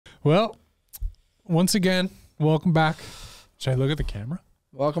Well, once again, welcome back. Should I look at the camera?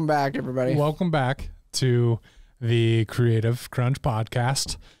 Welcome back, everybody. Welcome back to the Creative Krunch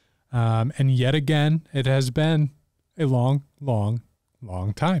podcast. And yet again, it has been a long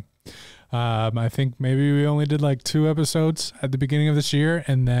time. I think maybe we only did like 2 episodes at the beginning of this year,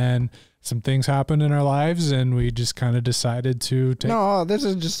 and then some things happened in our lives, and we just kind of decided to take... No, this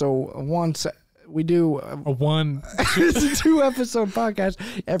is just we do a 2 episode podcast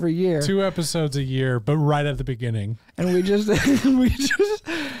every year. 2 episodes a year, but right at the beginning. And we just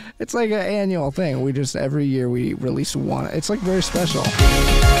it's like an annual thing. We just every year we release one. It's like very special.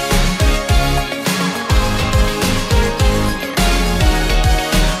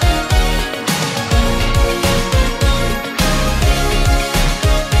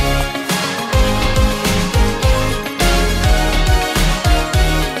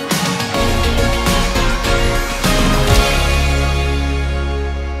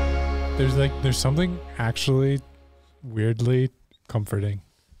 There's something actually weirdly comforting.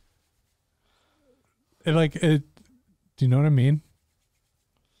 Do you know what I mean?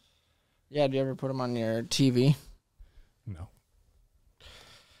 Yeah, do you ever put them on your TV? No.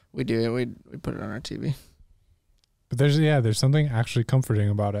 We do. We put it on our TV. But there's something actually comforting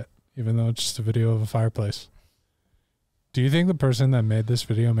about it, even though it's just a video of a fireplace. Do you think the person that made this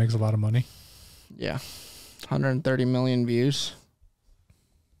video makes a lot of money? Yeah. 130 million views.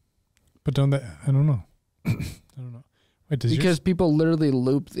 But don't they? I don't know. I don't know. Wait, because people literally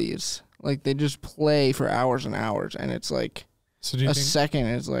loop these. Like, they just play for hours and hours, and it's like second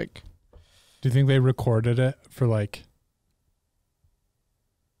is like... Do you think they recorded it for like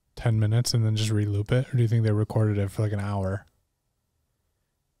 10 minutes and then just re-loop it? Or do you think they recorded it for like an hour?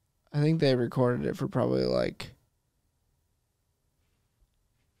 I think they recorded it for probably like...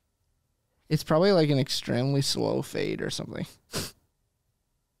 It's probably like an extremely slow fade or something.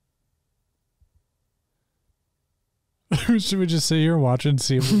 Should we just sit here and watch it and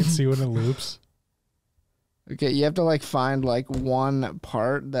see if we can see when it loops? Okay, you have to like find like one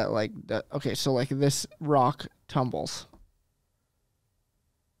part that like okay, so like this rock tumbles.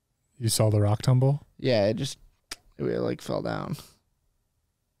 You saw the rock tumble? Yeah, it like fell down.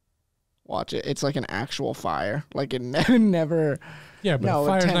 Watch it. It's like an actual fire. Like it never. Yeah, but a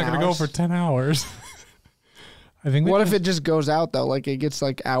fire's not going to go for 10 hours. I think. What if it just goes out though? Like it gets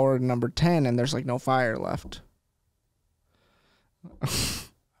like hour number 10 and there's like no fire left.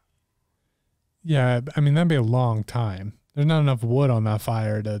 Yeah, I mean, that'd be a long time. There's not enough wood on that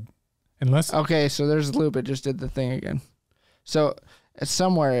fire to... Unless... Okay, so there's the loop. It just did the thing again. So it's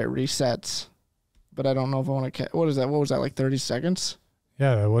somewhere it resets. But I don't know if I want to... What is that? What was that, like 30 seconds?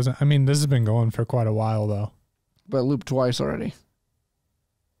 Yeah, it wasn't... I mean, this has been going for quite a while, though. But it looped twice already.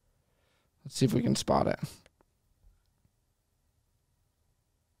 Let's see if we can spot it.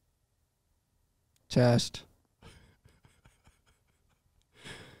 Test.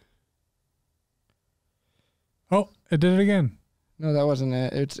 Oh, it did it again. No, that wasn't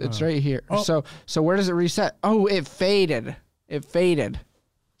it. It's right here. Oh. So where does it reset? Oh, it faded. It faded.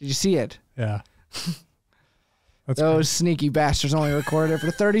 Did you see it? Yeah. Those sneaky bastards only recorded it for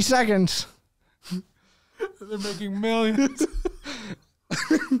 30 seconds. They're making millions.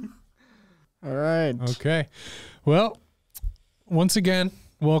 All right. Okay. Well, once again,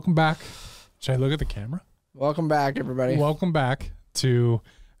 welcome back. Should I look at the camera? Welcome back, everybody. Welcome back to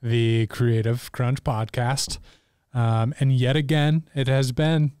the Creative Krunch podcast. And yet again, it has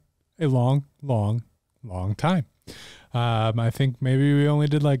been a long time. I think maybe we only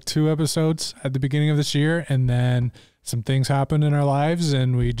did like 2 episodes at the beginning of this year, and then some things happened in our lives,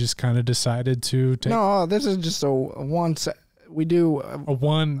 and we just kind of decided to take... No, this is just we do a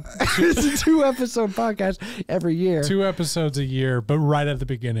 2 episode podcast every year. 2 episodes a year, but right at the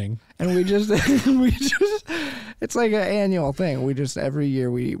beginning. And we just it's like an annual thing. We just every year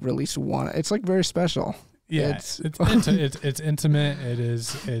we release one. It's like very special. Yeah, it's intimate.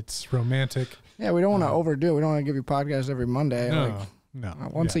 It's romantic. Yeah, we don't want to overdo it. We don't want to give you podcasts every Monday. No.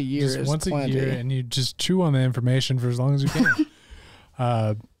 Once a year is once plenty. a year, and you just chew on the information for as long as you can.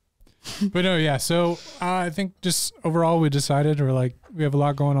 But no, yeah. So I think just overall, we decided we have a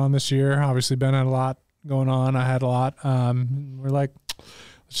lot going on this year. Obviously, Ben had a lot going on. I had a lot. We're like,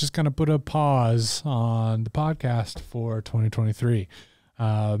 let's just kind of put a pause on the podcast for 2023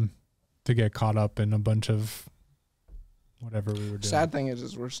 to get caught up in a bunch of whatever we were doing. Sad thing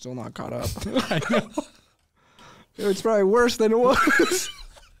is we're still not caught up. I know. It's probably worse than it was.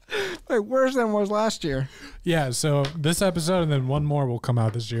 Like worse than it was last year. Yeah, so this episode and then one more will come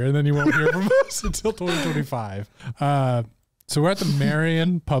out this year, and then you won't hear from us until 2025. So we're at the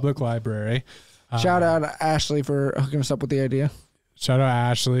Marion Public Library. Shout out to Ashley for hooking us up with the idea. Shout out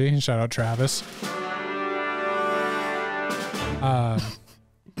Ashley. Shout out Travis. But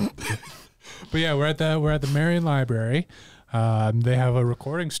yeah, we're at the Marion Library. They have a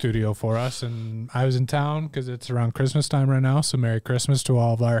recording studio for us, and I was in town because it's around Christmas time right now. So Merry Christmas to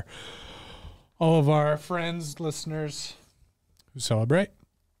all of our friends, listeners who celebrate.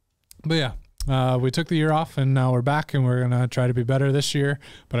 But yeah, we took the year off, and now we're back, and we're gonna try to be better this year.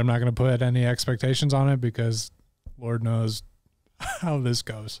 But I'm not gonna put any expectations on it because Lord knows how this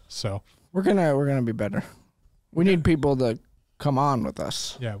goes. So we're gonna be better. We need people to come on with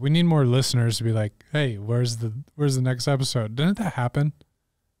us. Yeah, we need more listeners to be like, hey, where's the next episode? Didn't that happen?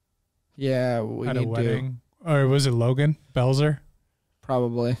 Yeah, we at need a wedding, or was it Logan Belzer?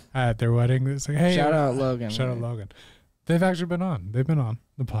 Probably At their wedding. It's like, hey, shout out Logan. Shout out Logan. They've actually been on. They've been on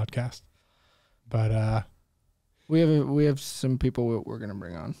the podcast, but we have some people we're gonna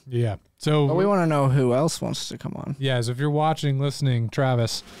bring on. Yeah. So but we want to know who else wants to come on. Yeah. So if you're watching, listening,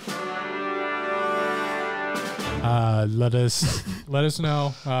 Travis. Let us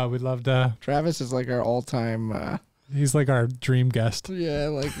know. We'd love to. Travis is like our all-time. He's like our dream guest. Yeah,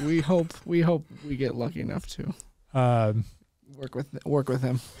 like we hope we get lucky enough to work with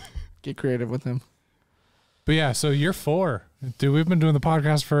him, get creative with him. But yeah, so year 4, dude. We've been doing the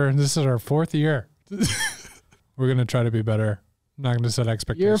podcast this is our 4th year. We're gonna try to be better. I'm not gonna set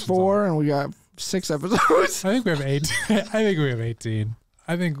expectations. Year 4, and we got 6 episodes. I think we have 8. I think we have 18.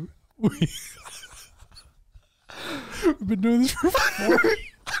 I think we've been doing this for 4.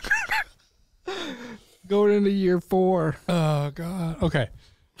 Going into year 4. Oh God. Okay.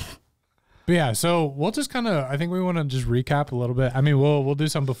 But yeah, so we'll just kind of. I think we want to just recap a little bit. I mean, we'll do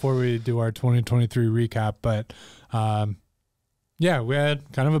some before we do our 2023 recap. But yeah, we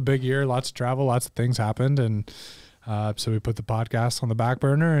had kind of a big year. Lots of travel. Lots of things happened, and so we put the podcast on the back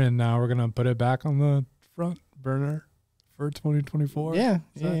burner, and now we're gonna put it back on the front burner for 2024. Yeah.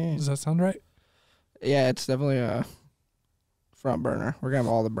 Does that sound right? Yeah, it's definitely a front burner. We're gonna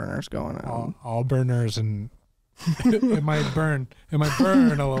have all the burners going on. All burners, and it might burn. It might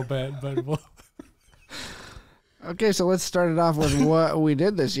burn a little bit, but we'll. Okay, so let's start it off with what we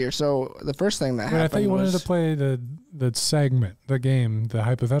did this year. So the first thing that happened. I thought you wanted to play the segment, the game, the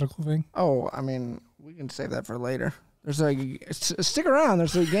hypothetical thing. Oh, I mean, we can save that for later. There's stick around.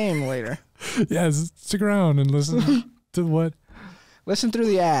 There's a game later. Yes, stick around and listen to what. Listen through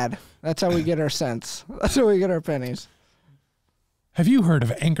the ad. That's how we get our cents. That's how we get our pennies. Have you heard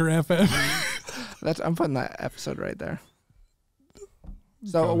of Anchor FM? I'm putting that episode right there.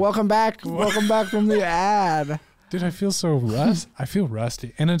 So welcome back. Welcome back from the ad. Dude, I feel so I feel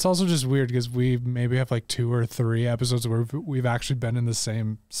rusty. And it's also just weird because we maybe have like 2 or 3 episodes where we've actually been in the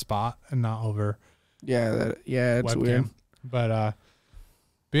same spot and not over. Yeah, it's webcam. weird. But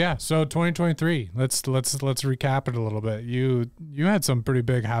yeah, so 2023. Let's recap it a little bit. You had some pretty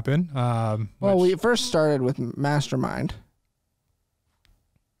big happen. Well, we first started with Mastermind.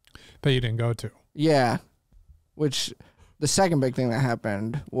 That you didn't go to. Yeah, which the second big thing that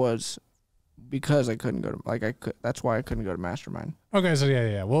happened was because I couldn't go to that's why I couldn't go to Mastermind. Okay, so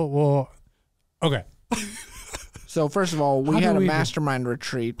yeah. We'll okay. So first of all, we had a Mastermind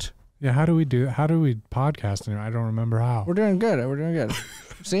retreat. Yeah, how do we podcast anymore? I don't remember how. We're doing good.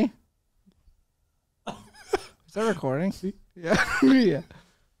 See? Is that recording? Yeah.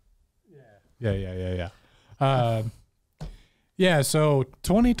 Yeah. Yeah, so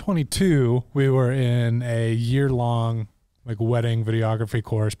 2022, we were in a year-long like wedding videography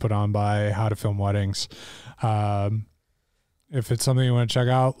course put on by How to Film Weddings. If it's something you want to check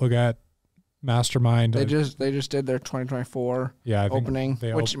out, look at Mastermind. They just did their 2024 opening,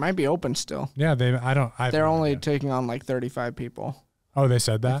 which might be open still. Yeah, they're only taking on like 35 people. Oh, they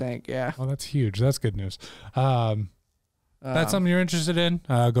said that? I think, yeah. Oh, that's huge. That's good news. That's something you're interested in.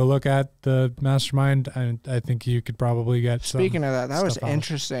 Go look at the Mastermind, and I think you could probably get. Speaking of that was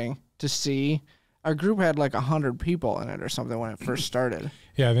interesting to see. Our group had like 100 people in it or something when it first started.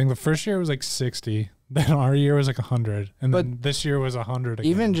 Yeah, I think the first year was like 60. Then our year was like 100, and then this year was 100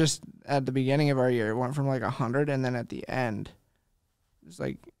 again. Even just at the beginning of our year, it went from like 100, and then at the end, it's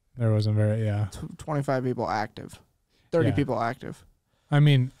like there wasn't 25 people active, 30 people active. I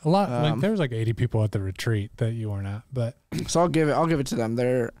mean, a lot. Like there was like 80 people at the retreat that you weren't at, but so I'll give it to them.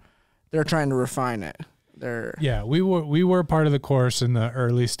 They're trying to refine it. We were part of the course in the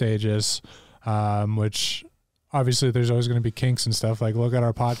early stages, which obviously there's always going to be kinks and stuff. Like look at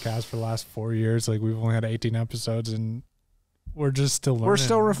our podcast for the last 4 years. Like we've only had 18 episodes, and we're just still learning. We're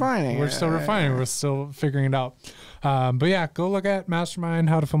still refining. We're still figuring it out. But yeah, go look at Mastermind,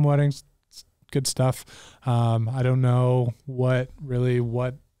 How to Film Weddings. Good stuff. I don't know what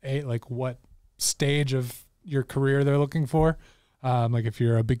stage of your career they're looking for. like if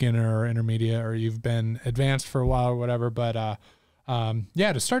you're a beginner or intermediate or you've been advanced for a while or whatever. But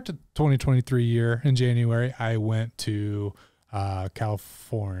yeah, to start the 2023 year in January, I went to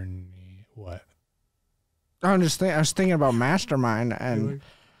California. What? I was thinking about Mastermind, and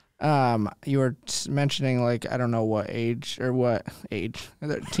you were mentioning, like, I don't know what age,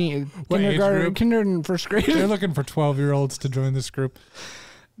 kindergarten, first grade. They're looking for 12-year-olds to join this group.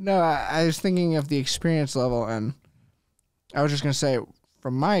 No, I was thinking of the experience level, and I was just going to say,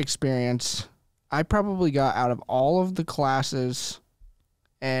 from my experience, I probably got out of all of the classes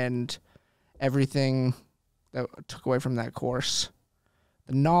and everything that I took away from that course,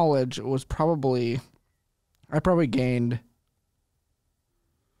 the knowledge was I probably gained,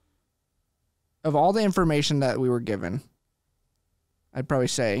 of all the information that we were given, I'd probably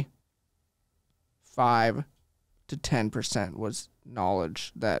say 5 to 10% was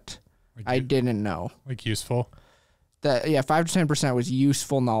knowledge that I didn't know. Like useful? 5 to 10% was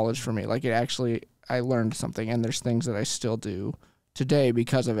useful knowledge for me. Like, I learned something, and there's things that I still do today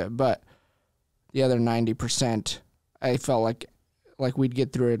because of it. But the other 90%, I felt like we'd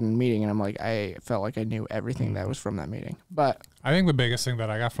get through it in a meeting, and I'm like, I felt like I knew everything that was from that meeting. But I think the biggest thing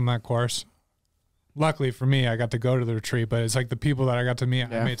that I got from that course, luckily for me, I got to go to the retreat, but it's like the people that I got to meet,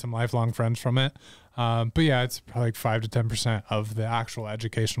 I made some lifelong friends from it. But yeah, it's probably like 5 to 10% of the actual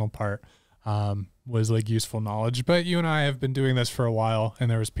educational part was like useful knowledge. But you and I have been doing this for a while, and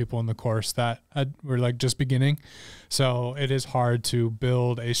there was people in the course that were like just beginning. So it is hard to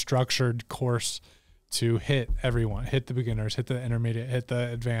build a structured course to hit everyone, hit the beginners, hit the intermediate, hit the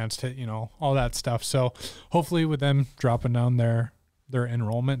advanced, hit, all that stuff. So hopefully with them dropping down their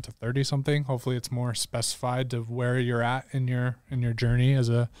enrollment to 30 something, hopefully it's more specified to where you're at in your journey as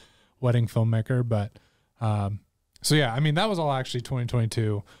a wedding filmmaker. But so yeah, I mean, that was all actually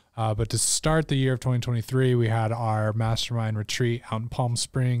 2022. But to start the year of 2023, we had our mastermind retreat out in Palm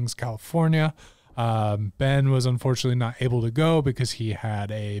Springs, California. Ben was unfortunately not able to go because he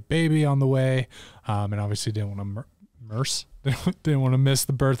had a baby on the way, and obviously didn't want to didn't want to miss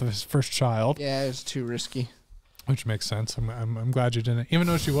the birth of his first child. Yeah, it's too risky. Which makes sense. I'm glad you didn't, even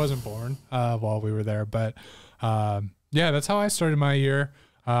though she wasn't born while we were there. But yeah, that's how I started my year,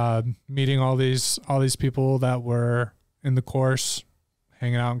 meeting all these people that were in the course,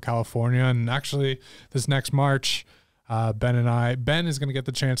 hanging out in California. And actually, this next March, Ben is going to get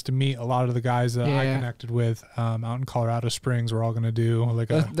the chance to meet a lot of the guys that I connected with out in Colorado Springs. We're all going to do like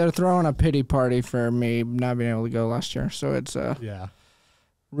they're throwing a pity party for me not being able to go last year. So it's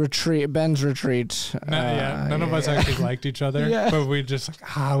retreat, Ben's retreat. None of us actually liked each other, but we just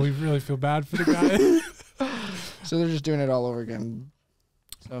we really feel bad for the guy. So they're just doing it all over again.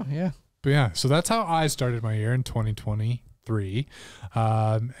 So so that's how I started my year in 2023,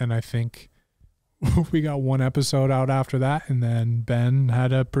 and I think we got one episode out after that, and then Ben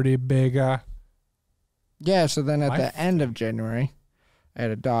had a pretty big so then at the end of January, I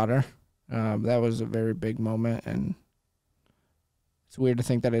had a daughter. That was a very big moment, and it's weird to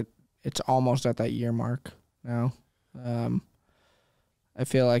think that it's almost at that year mark now. I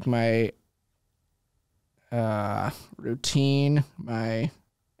feel like my routine, my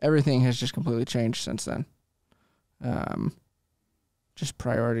everything has just completely changed since then. Just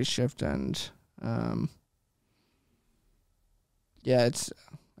priorities shift, and I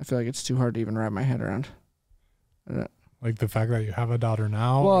feel like it's too hard to even wrap my head around. Like the fact that you have a daughter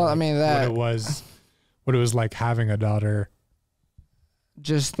now. Well, like I mean what it was like having a daughter.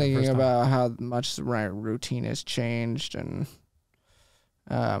 Just thinking about how much my routine has changed, and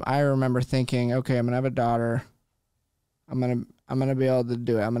I remember thinking, okay, I'm gonna have a daughter. I'm gonna be able to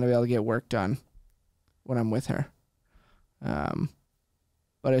do it. I'm gonna be able to get work done when I'm with her.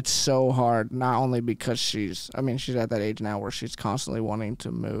 But it's so hard, not only because she's at that age now where she's constantly wanting to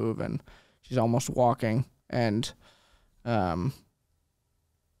move, and she's almost walking, and I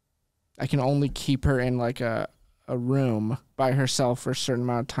can only keep her in like a room by herself for a certain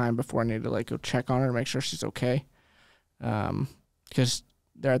amount of time before I need to like go check on her to make sure she's okay. Because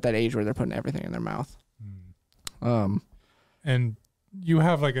they're at that age where they're putting everything in their mouth. And you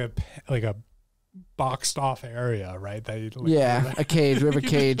have like a boxed off area, right? That a cage. We have a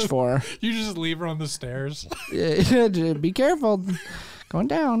cage for her. You just leave her on the stairs. Be careful, going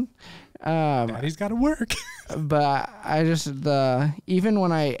down. Daddy's got to work. But even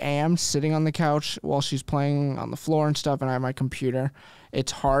when I am sitting on the couch while she's playing on the floor and stuff, and I have my computer,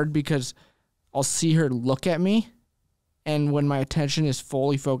 it's hard because I'll see her look at me, and when my attention is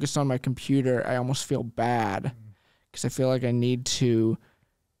fully focused on my computer, I almost feel bad because I feel like I need to.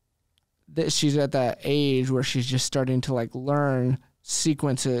 She's at that age where she's just starting to like learn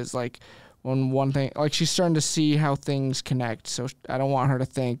sequences, like when one thing, like she's starting to see how things connect. So I don't want her to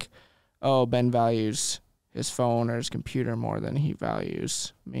think, oh, Ben values his phone or his computer more than he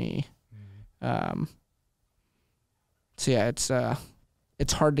values me. So yeah,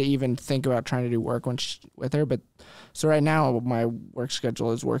 it's hard to even think about trying to do work with her. But so right now my work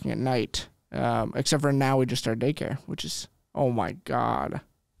schedule is working at night, except for now we just started daycare, which is, oh my God,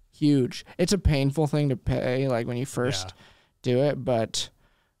 huge. It's a painful thing to pay, like when you first do it, but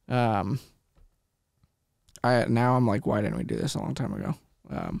I'm like, why didn't we do this a long time ago?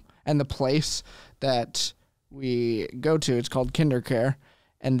 And the place that we go to, it's called Kindercare,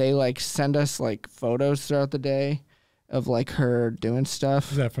 and they like send us like photos throughout the day of like her doing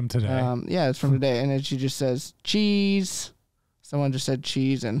stuff. Is that from today? Yeah, it's from today, and she just says cheese. Someone just said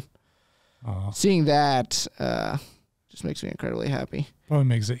cheese, and seeing that just makes me incredibly happy. Well, it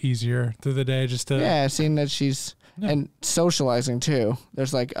makes it easier through the day just to seeing that she's and socializing too.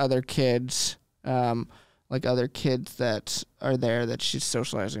 There's like other kids, that are there that she's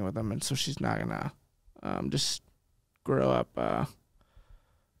socializing with them, and so she's not gonna just grow up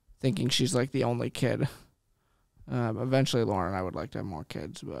thinking she's like the only kid. Eventually, Lauren and I would like to have more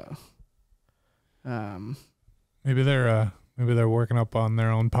kids, but maybe they're working up on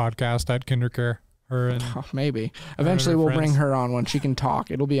their own podcast at Kindercare. Her and maybe eventually we'll bring her on when she can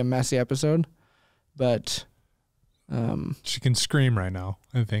talk. It'll be a messy episode, but she can scream right now,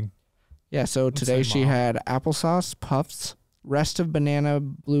 I think. Yeah. So today she had applesauce, puffs, rest of banana,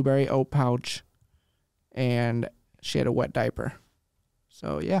 blueberry, oat pouch, and she had a wet diaper.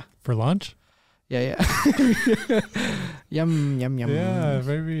 So yeah. For lunch? Yeah. Yum, yum, yum. Yeah,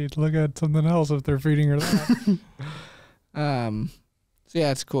 maybe look at something else if they're feeding her that. So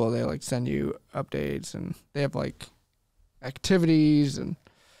yeah, it's cool. They like send you updates, and they have like activities, and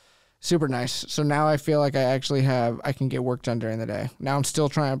super nice. So now I feel like I can get work done during the day. Now I'm still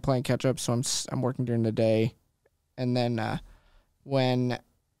playing catch up, so I'm working during the day, and then when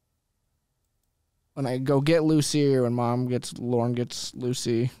I go get Lucy, or when Lauren gets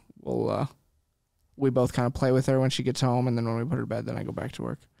Lucy, we both kind of play with her when she gets home, and then when we put her to bed, then I go back to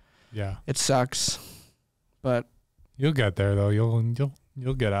work. Yeah. It sucks, but you'll get there though.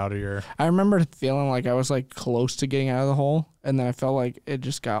 You'll get out of your. I remember feeling like I was like close to getting out of the hole, and then I felt like it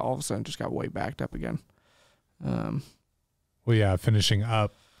just got all of a sudden way backed up again. Well, yeah, finishing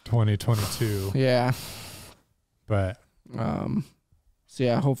up 2022. Yeah. But so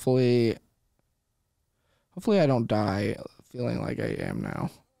yeah, hopefully I don't die feeling like I am now.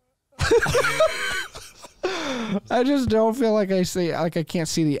 I just don't feel like I can't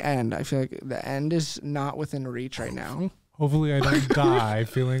see the end. I feel like the end is not within reach right now. Hopefully I don't die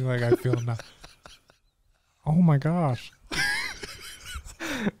feeling like I feel now. Oh my gosh.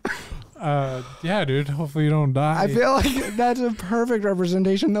 Yeah, dude. Hopefully you don't die. I feel like that's a perfect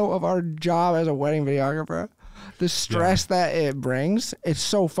representation though of our job as a wedding videographer. The stress that it brings. It's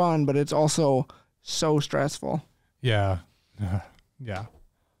so fun, but it's also so stressful. Yeah. Yeah.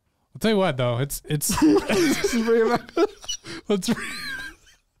 I'll tell you what though, it's let's tell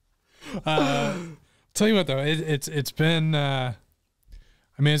you what though, it's been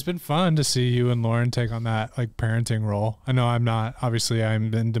it's been fun to see you and Lauren take on that like parenting role. I know I'm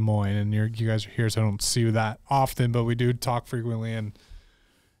in Des Moines and you guys are here, so I don't see you that often, but we do talk frequently, and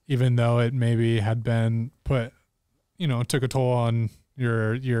even though it maybe had been took a toll on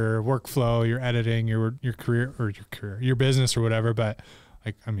your workflow, your editing, your career, your business or whatever, but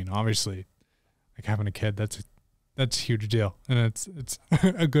obviously like having a kid, that's a huge deal. And it's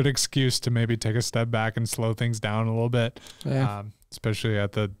a good excuse to maybe take a step back and slow things down a little bit. Yeah. Especially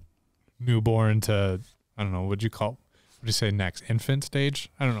at the newborn to, I don't know, what do you say next? Infant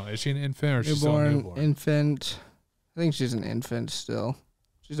stage? I don't know. Is she an infant or is she still a newborn? Infant. I think she's an infant still.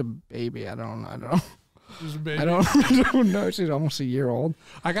 She's a baby. I don't know. She's a baby. I don't know. She's almost a year old.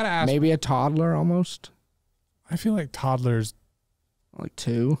 I gotta ask. Maybe a toddler almost. I feel like toddlers. Like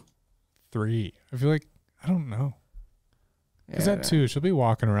 2, 3. I feel like, I don't know. Is Yeah, that 2? She'll be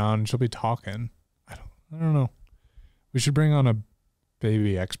walking around and she'll be talking. I don't know. We should bring on a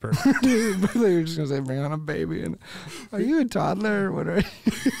baby expert. Dude, but they were just gonna say bring on a baby, and are you a toddler or what are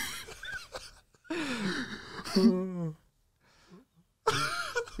you?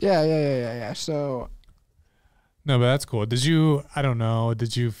 Yeah. So no, but that's cool. Did you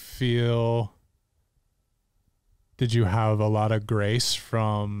have a lot of grace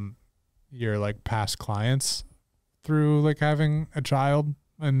from your like past clients through like having a child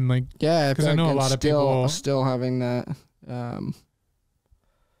and like, yeah, because I know a lot of people still having that,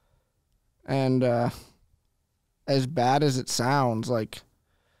 and as bad as it sounds, like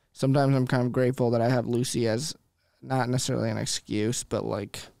sometimes I'm kind of grateful that I have Lucy as not necessarily an excuse, but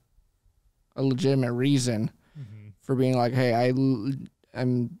like a legitimate reason for being like, hey,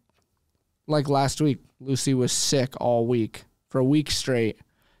 I'm like last week, Lucy was sick all week for a week straight.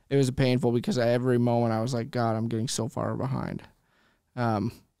 It was painful because at every moment I was like, God, I'm getting so far behind.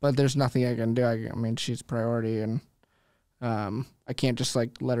 But there's nothing I can do. I mean, she's a priority, and I can't just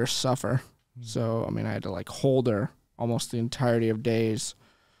like let her suffer. So, I mean, I had to like hold her almost the entirety of days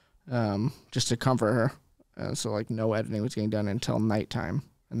just to comfort her. So like no editing was getting done until nighttime.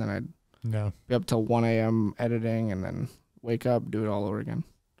 And then I'd be up till 1 a.m. editing and then wake up, do it all over again.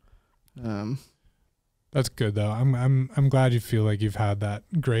 That's good though. I'm glad you feel like you've had that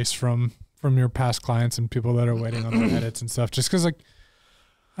grace from your past clients and people that are waiting on their edits and stuff. Just because, like,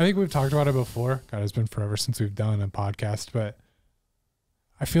 I think we've talked about it before. God, it's been forever since we've done a podcast, but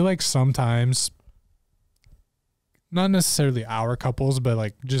I feel like sometimes, not necessarily our couples, but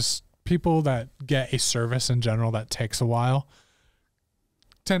like just people that get a service in general that takes a while,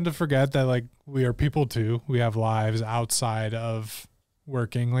 tend to forget that like we are people too. We have lives outside of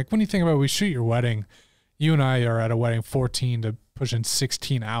working. Like when you think about it, we shoot your wedding, you and I are at a wedding 14 to pushing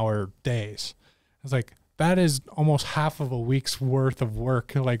 16-hour days. It's like that is almost half of a week's worth of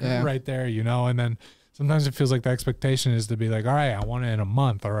work, like right there, you know. And then sometimes it feels like the expectation is to be like, all right, I want it in a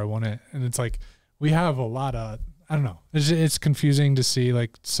month, or I want it, and it's like we have a lot of, I don't know. It's confusing to see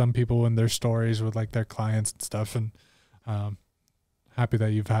like some people in their stories with like their clients and stuff, and happy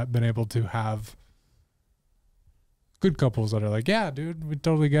that you've been able to have good couples that are like, yeah, dude, we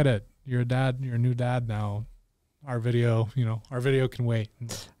totally get it. You're a dad. You're a new dad now. Our video can wait.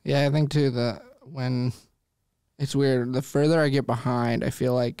 Yeah, I think too that when it's weird, the further I get behind, I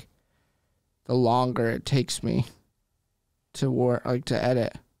feel like the longer it takes me to work, like to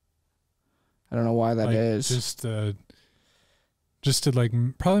edit. I don't know why that like, is. Just to like,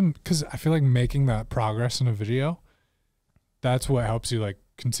 probably because I feel like making that progress in a video, that's what helps you like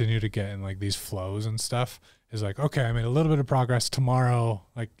continue to get in like these flows and stuff. Is like, okay, I made a little bit of progress tomorrow.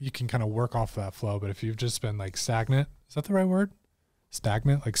 Like you can kind of work off that flow. But if you've just been like stagnant, is that the right word?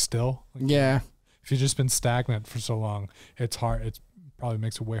 Stagnant, like still? Like, yeah. If you've just been stagnant for so long, it's hard. It probably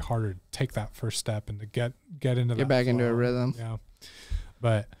makes it way harder to take that first step and to get into get back into a rhythm. Yeah.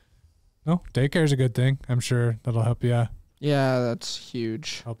 But no, daycare is a good thing. I'm sure that'll help you. Yeah, that's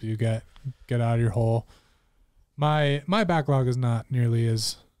huge. Help you get out of your hole. My backlog is not nearly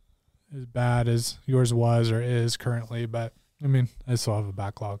as bad as yours was or is currently, but I mean, I still have a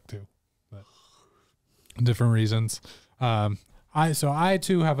backlog too, but different reasons. I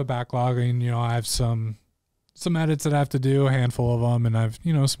too have a backlog, and you know, I have some edits that I have to do, a handful of them, and I've,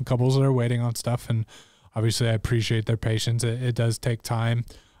 you know, some couples that are waiting on stuff, and obviously I appreciate their patience. It does take time.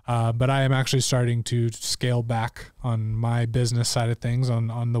 But I am actually starting to scale back on my business side of things,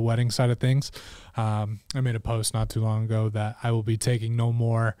 on the wedding side of things. I made a post not too long ago that I will be taking no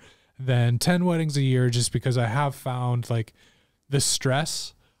more than 10 weddings a year, just because I have found like the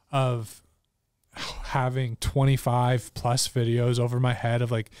stress of having 25 plus videos over my head of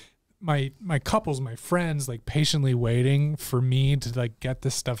like my couples, my friends, like patiently waiting for me to like get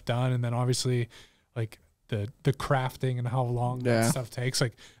this stuff done. And then obviously like the crafting and how long that stuff takes,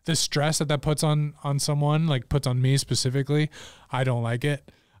 like the stress that puts on someone, like puts on me specifically. I don't like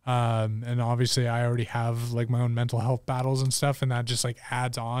it. And obviously I already have like my own mental health battles and stuff, and that just like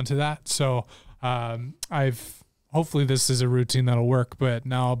adds on to that. So, hopefully this is a routine that'll work, but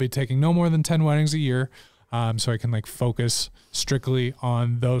now I'll be taking no more than 10 weddings a year. So I can like focus strictly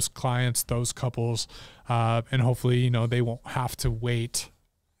on those clients, those couples. And hopefully, you know, they won't have to wait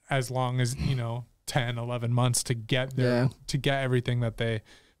as long as, you know, 10, 11 months to get to get everything that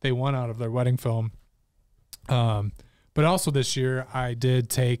they want out of their wedding film. But also this year I did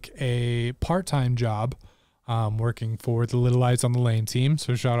take a part-time job, working for the Little Lights on the Lane team.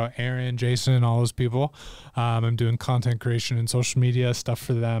 So shout out Aaron, Jason, and all those people. I'm doing content creation and social media stuff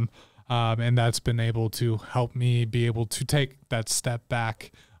for them. And that's been able to help me be able to take that step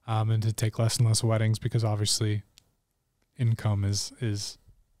back, and to take less and less weddings, because obviously income is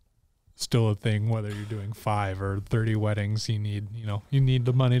still a thing, whether you're doing 5 or 30 weddings. You need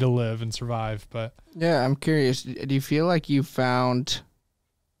the money to live and survive. But yeah, I'm curious, do you feel like you found,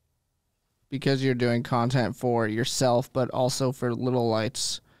 because you're doing content for yourself but also for Little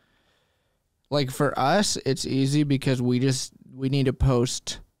Lights, like for us it's easy because we need to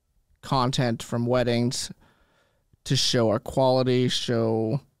post content from weddings to show our quality,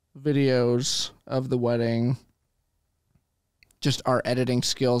 show videos of the wedding, just our editing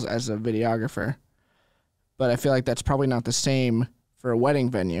skills as a videographer. But I feel like that's probably not the same for a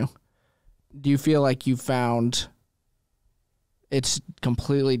wedding venue. Do you feel like you found it's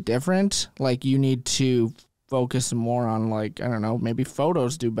completely different? Like you need to focus more on, like, I don't know, maybe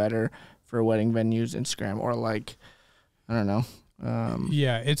photos do better for wedding venues, Instagram, or like, I don't know.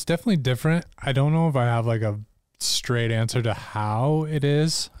 Yeah, it's definitely different. I don't know if I have like a straight answer to how it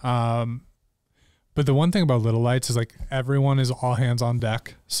is. But the one thing about Little Lights is like everyone is all hands on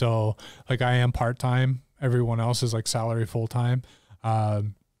deck. So like I am part-time. Everyone else is like salary full-time.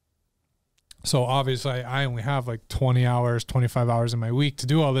 So obviously I only have like 20 hours, 25 hours in my week to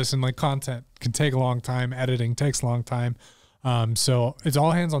do all this, and like content can take a long time. Editing takes a long time. So it's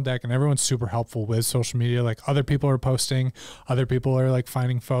all hands on deck, and everyone's super helpful with social media. Like other people are posting, other people are like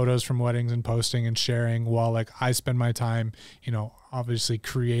finding photos from weddings and posting and sharing, while like I spend my time, you know, obviously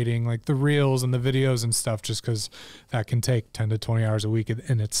creating like the reels and the videos and stuff, just because that can take 10 to 20 hours a week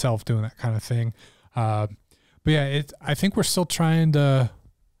in itself doing that kind of thing. But yeah, I think we're still trying to,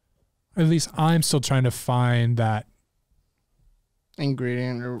 at least I'm still trying to find that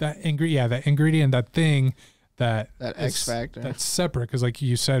ingredient, or that ingredient, that thing that X factor that's separate. Because like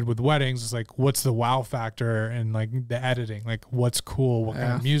you said with weddings, it's like, what's the wow factor, and like the editing, like what's cool, what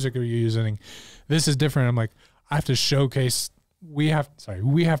kind of music are you using? This is different. I'm like, I have to showcase, we have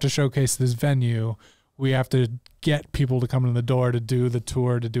to showcase this venue. We have to get people to come in the door to do the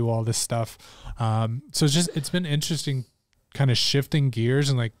tour, to do all this stuff. So it's been interesting kind of shifting gears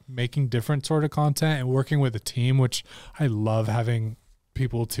and like making different sort of content and working with a team, which I love having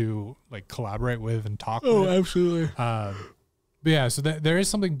people to like collaborate with and talk with. Oh, absolutely. But yeah, so there is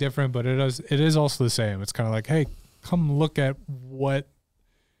something different, but it is also the same. It's kind of like, hey, come look at what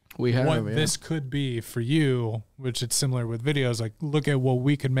we have, what this could be for you, which it's similar with videos. Like, look at what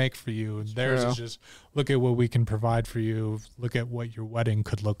we could make for you. Theirs is just look at what we can provide for you. Look at what your wedding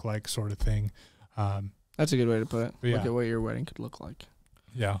could look like, sort of thing. That's a good way to put it. Yeah. Look at what your wedding could look like.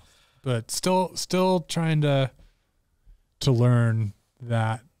 Yeah, but still trying to learn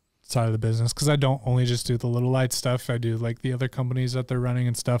that side of the business, because I don't only just do the Little Light stuff. I do like the other companies that they're running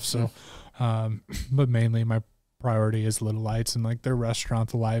and stuff. So, but mainly my priority is Little Lights and like their restaurant,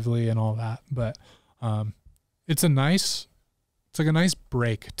 The Lively, and all that. But it's like a nice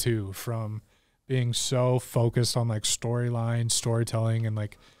break too from being so focused on like storyline, storytelling, and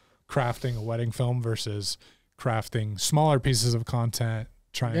like crafting a wedding film versus crafting smaller pieces of content,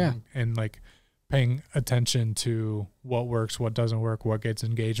 trying and like paying attention to what works, what doesn't work, what gets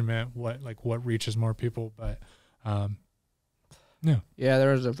engagement, what reaches more people. But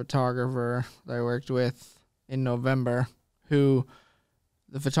there was a photographer that I worked with in November who,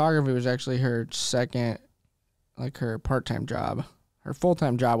 the photography was actually her second, like her part-time job. Her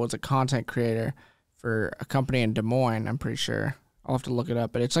full-time job was a content creator for a company in Des Moines, I'm pretty sure. I'll have to look it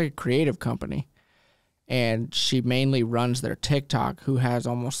up, but it's like a creative company. And she mainly runs their TikTok, who has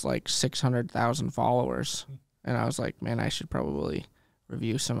almost like 600,000 followers. And I was like, man, I should probably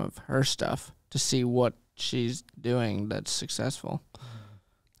review some of her stuff to see what she's doing that's successful.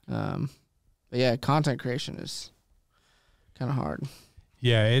 But yeah, content creation is kind of hard.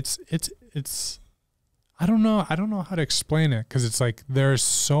 Yeah, it's I don't know how to explain it, because it's like there's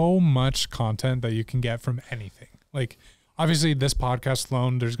so much content that you can get from anything. Like, obviously this podcast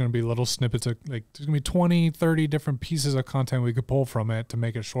alone, there's going to be little snippets of like, there's going to be 20, 30 different pieces of content we could pull from it to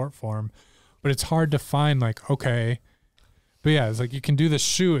make it short form. But it's hard to find like, okay, but yeah, it's like you can do this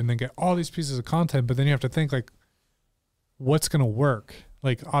shoot and then get all these pieces of content, but then you have to think like, what's going to work?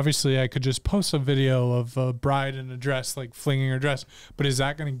 Like, obviously I could just post a video of a bride in a dress, like flinging her dress, but is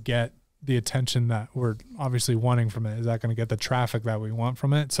that going to get the attention that we're obviously wanting from it? Is that going to get the traffic that we want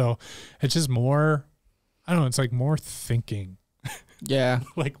from it? So it's just more, I don't know, it's like more thinking. Yeah.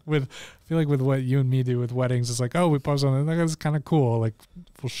 Like I feel like with what you and me do with weddings, it's like, oh, we post on it, like, that's kind of cool. Like,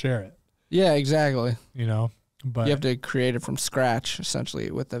 we'll share it. Yeah, exactly. You know, but you have to create it from scratch,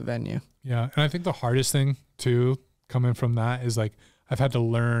 essentially, with the venue. Yeah. And I think the hardest thing too, coming from that, is like, I've had to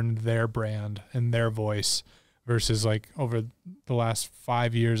learn their brand and their voice versus like over the last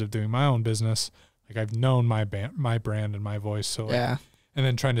 5 years of doing my own business. Like, I've known my brand and my voice. So like, yeah. And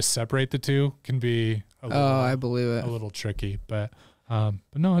then trying to separate the two can be I believe it. a little tricky, but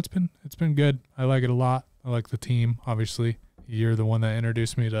no, it's been good. I like it a lot. I like the team. Obviously, you're the one that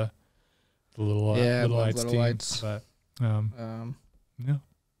introduced me to the Little Lights team. Lights. But yeah.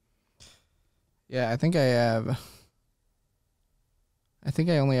 Yeah, I think I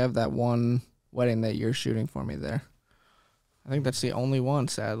only have that one wedding that you're shooting for me there. I think that's the only one,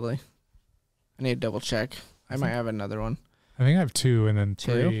 sadly. I need to double check. I might have another one. I think I have 2 and then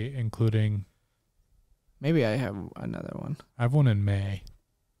 3, including. Maybe I have another one. I have one in May,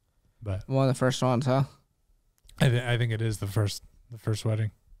 but one of the first ones, huh? I think it is the first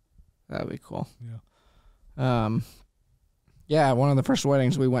wedding. That'd be cool. Yeah. Yeah, one of the first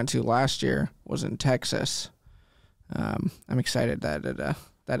weddings we went to last year was in Texas. I'm excited that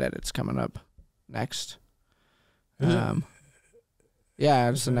that edit's coming up next. Is it? Yeah,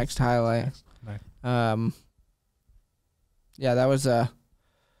 it's the next highlight. Nice. Yeah, that was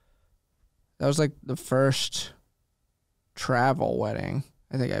like the first travel wedding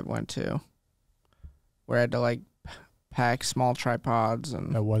I think I went to, where I had to like pack small tripods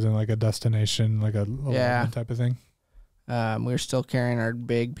and That wasn't like a destination, like a Yeah. type of thing. we were still carrying our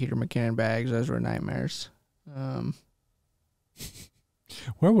big Peter McKinnon bags. Those were nightmares.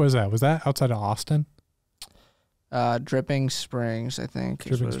 Where was that? Was that outside of Austin? Dripping Springs, I think,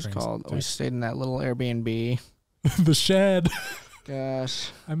 is Dripping what it's Springs, called. We okay. stayed in that little Airbnb. The shed. Gosh.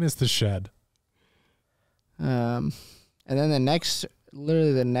 I miss the shed. And then the next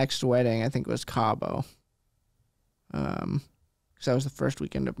wedding, I think, was Cabo. Because that was the first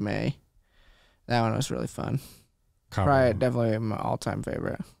weekend of May. That one was really fun. Probably definitely my all-time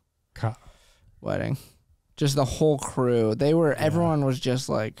favorite wedding. Just the whole crew. Everyone was just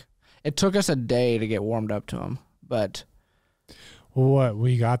like, it took us a day to get warmed up to them, but. What,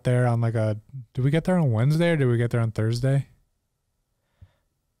 we got there on did we get there on Wednesday or did we get there on Thursday?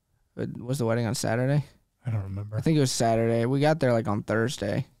 Was the wedding on Saturday? I don't remember. I think it was Saturday. We got there like on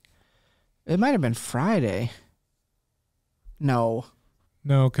Thursday. It might have been Friday. No,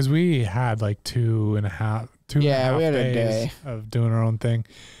 because we had like 2.5 we had a days day of doing our own thing.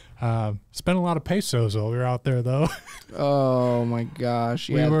 Spent a lot of pesos while we were out there, though. Oh my gosh!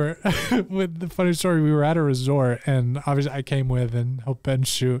 Yeah. We were with the funny story. We were at a resort, and obviously I came with and helped Ben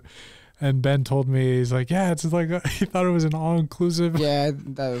shoot. And Ben told me, he's like, "Yeah, it's like he thought it was an all-inclusive." Yeah,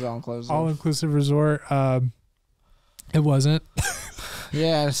 that was all-inclusive. All-inclusive resort. It wasn't.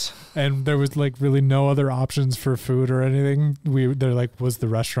 Yes. And there was like really no other options for food or anything. There like was the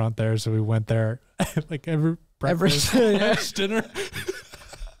restaurant there, so we went there like every breakfast, lunch, dinner.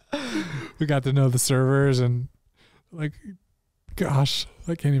 We got to know the servers and like, gosh,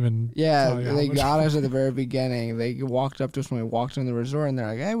 I can't even. Yeah, tell you they how much got us at the very beginning. They walked up to us when we walked in the resort, and they're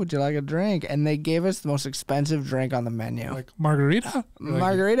like, "Hey, would you like a drink?" And they gave us the most expensive drink on the menu, like margarita. We're like,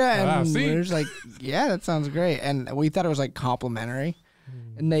 margarita, and see? we were just like, "Yeah, that sounds great." And we thought it was like complimentary,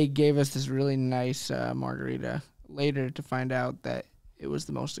 and they gave us this really nice margarita. Later, to find out that it was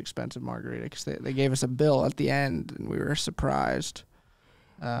the most expensive margarita because they gave us a bill at the end, and we were surprised.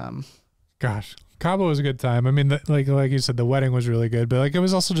 Gosh, Cabo was a good time. I mean, like you said, the wedding was really good, but like it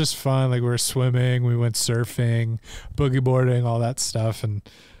was also just fun. Like we were swimming, we went surfing, boogie boarding, all that stuff, and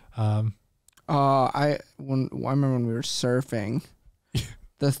I remember when we were surfing,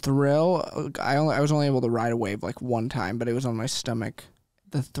 the thrill. I was only able to ride a wave like one time, but it was on my stomach.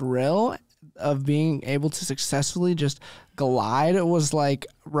 The thrill of being able to successfully just glide was like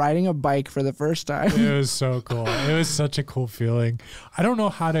riding a bike for the first time. It was so cool. It was such a cool feeling. I don't know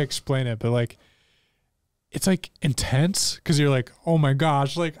how to explain it, but like it's like intense because you're like, oh my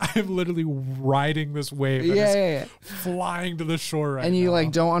gosh, like I'm literally riding this wave that is flying to the shore right now. And you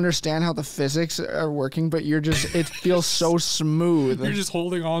like don't understand how the physics are working, but you're just, it feels so smooth. You're just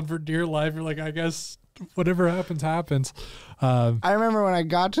holding on for dear life. You're like, I guess whatever happens, happens. I remember when I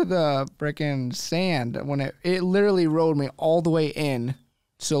got to the frickin' sand, when it literally rode me all the way in.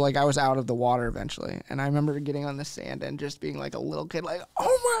 So like I was out of the water eventually. And I remember getting on the sand and just being like a little kid, like,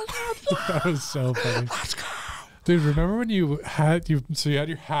 oh my God. That was so funny. Let's go. Dude, remember when you had your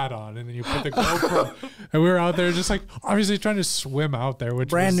hat on and then you put the GoPro and we were out there just like obviously trying to swim out there, which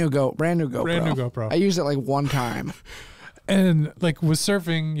brand new GoPro. Brand new GoPro. I used it like one time. And like with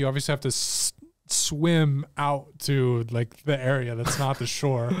surfing, you obviously have to swim out to like the area that's not the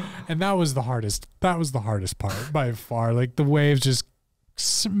shore, and that was the hardest part by far. Like the waves just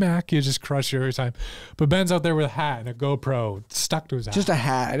smack you, just crush you every time. But Ben's out there with a hat and a GoPro stuck to his hat. Just a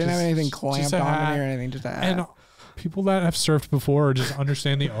hat. I didn't have anything clamped on me or anything, just a hat. And people that have surfed before just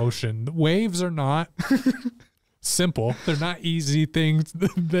understand the ocean. The waves are not simple. They're not easy things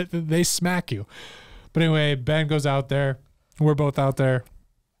that they smack you. But anyway, Ben goes out there, we're both out there.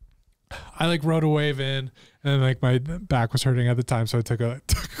 I like rode a wave in, and then like my back was hurting at the time, so I took a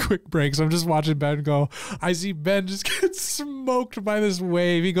quick break. So I'm just watching Ben go. I see Ben just get smoked by this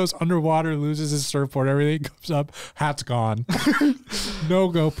wave. He goes underwater, loses his surfboard, everything comes up, hat's gone, no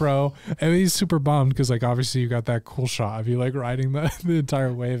GoPro, and he's super bummed because like obviously you got that cool shot of you like riding the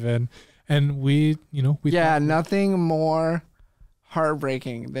entire wave in, and we nothing more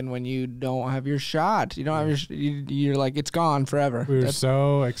heartbreaking than when you don't have your shot. You don't have you're like, it's gone forever. We were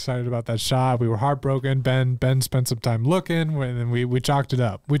so excited about that shot. We were heartbroken. Ben spent some time looking, and then we chalked it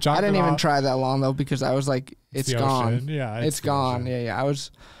up. I didn't even try that long though, because I was like, it's gone. Ocean. Yeah, it's gone. Ocean. Yeah. I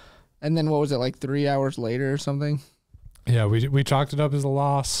was, and then what was it, like 3 hours later or something? Yeah, we chalked it up as a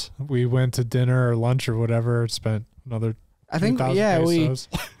loss. We went to dinner or lunch or whatever. Spent another I think, 2,000 yeah, pesos.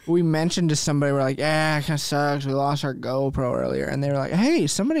 we mentioned to somebody, we're like, yeah, it kind of sucks. We lost our GoPro earlier. And they were like, hey,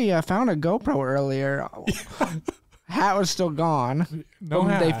 somebody found a GoPro earlier. Hat was still gone. No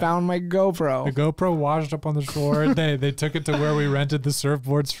hat. They found my GoPro. The GoPro washed up on the shore. they took it to where we rented the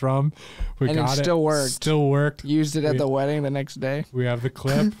surfboards from. We and got it still worked. Still worked. Used it at the wedding the next day. We have the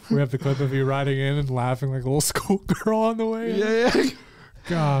clip. We have the clip of you riding in and laughing like a little schoolgirl on the way. Yeah.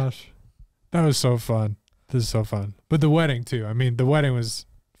 Gosh, that was so fun. This is so fun. But the wedding too. I mean, the wedding was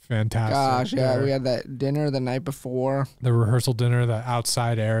fantastic. Gosh, yeah. We had that dinner the night before. The rehearsal dinner, the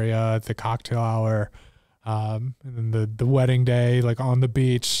outside area, the cocktail hour. And then the wedding day, like on the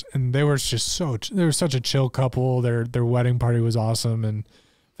beach, and they were such a chill couple. Their wedding party was awesome, and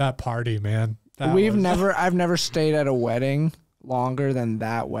that party, man. I've never stayed at a wedding longer than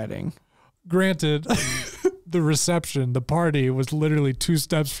that wedding. Granted, the reception, the party was literally 2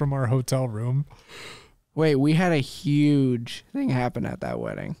 steps from our hotel room. Wait, we had a huge thing happen at that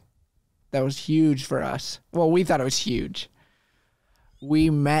wedding. That was huge for us. Well, we thought it was huge. We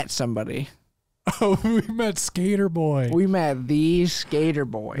met somebody. Oh, we met Skater Boy. We met the Skater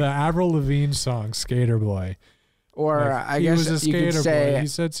Boy. The Avril Lavigne song, Skater Boy. Or like, I guess was a you could skater say... boy. He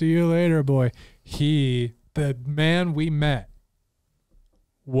said, see you later, boy. The man we met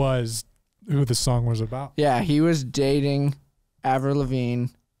was who the song was about. Yeah, he was dating Avril Lavigne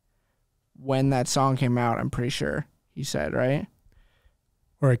when that song came out, I'm pretty sure. He said, right?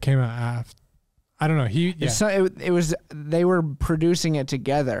 Or it came out after. I don't know. It was, they were producing it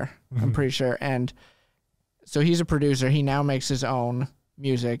together, I'm pretty sure. And so he's a producer. He now makes his own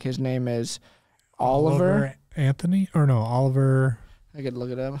music. His name is Oliver Anthony? Or no, Oliver. I could look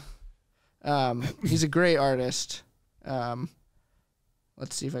it up. He's a great artist.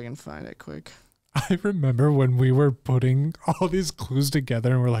 Let's see if I can find it quick. I remember when we were putting all these clues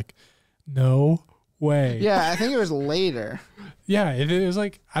together and we're like, no way. Yeah, I think it was later. Yeah, it was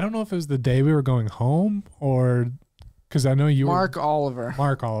like, I don't know if it was the day we were going home or because I know you Mark Oliver.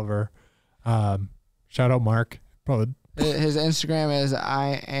 Mark Oliver. Shout out Mark. Probably. His Instagram is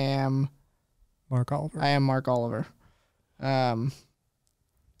I am Mark Oliver. Mark Oliver.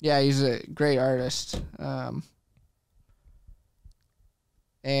 Yeah, he's a great artist.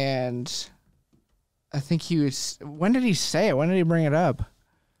 And I think he was, when did he say it? When did he bring it up?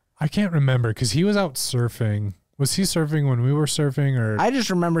 I can't remember because he was out surfing. Was he surfing when we were surfing, or? I just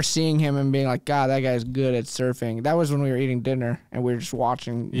remember seeing him and being like, God, that guy's good at surfing. That was when we were eating dinner and we were just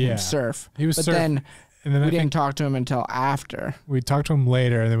watching him surf. He was surfing. And then we didn't talk to him until after. We talked to him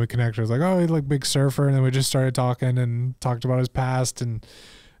later, and then we connected. I was like, oh, he's like a big surfer. And then we just started talking and talked about his past, and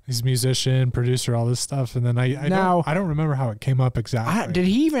he's a musician, producer, all this stuff. And then I don't remember how it came up exactly. I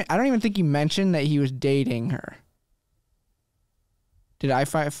don't even think he mentioned that he was dating her. Did I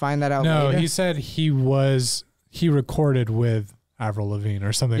find that out later? No, he said he recorded with Avril Lavigne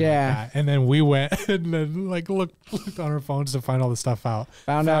or something like that. And then we went and then like looked on our phones to find all the stuff out.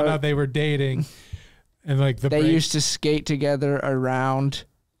 Found out they were dating. And like they used to skate together around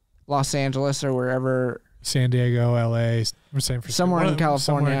Los Angeles or wherever. San Diego, LA, somewhere in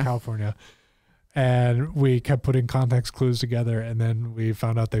California. And we kept putting context clues together, and then we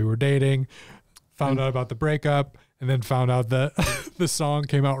found out they were dating, found out about the breakup, and then found out that the song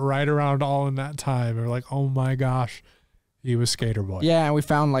came out right around all in that time. And we're like, oh my gosh, he was Skater Boy. Yeah, and we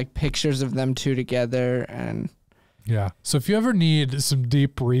found like pictures of them two together, and yeah. So if you ever need some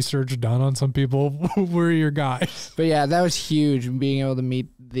deep research done on some people, we're your guys. But yeah, that was huge, being able to meet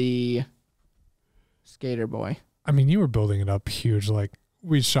the Skater Boy. I mean, you were building it up huge. Like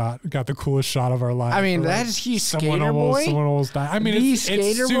we got the coolest shot of our life. I mean, that is huge. Skater Boy. Someone almost died. I mean,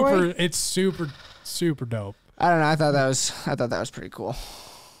 it's super dope. I don't know. I thought that was pretty cool.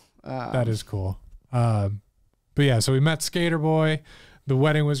 That is cool. But yeah, so we met Skater Boy. The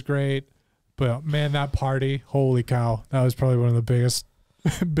wedding was great. But man, that party, holy cow. That was probably one of the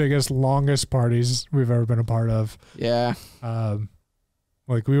biggest, longest parties we've ever been a part of. Yeah.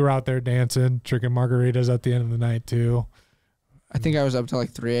 Like we were out there dancing, drinking margaritas at the end of the night too. I think I was up till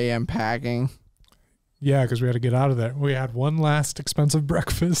like 3 a.m. packing. Yeah, because we had to get out of there. We had one last expensive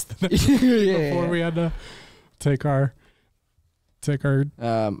breakfast before we had to take our.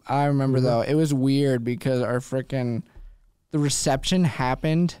 I remember though, it was weird because the reception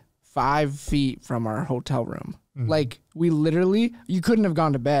happened 5 feet from our hotel room. Mm-hmm. Like you couldn't have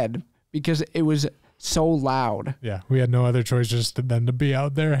gone to bed because it was so loud. Yeah, we had no other choice than to be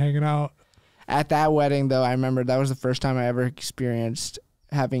out there hanging out. At that wedding, though, I remember that was the first time I ever experienced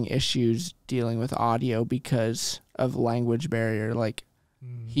having issues dealing with audio because of language barrier. Like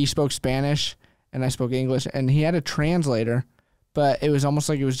he spoke Spanish and I spoke English, and he had a translator, but it was almost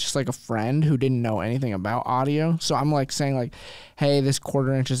like it was just like a friend who didn't know anything about audio. So I'm like saying like, hey, this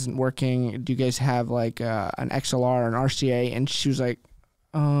 1/4 inch isn't working. Do you guys have like an XLR or an RCA? And she was like,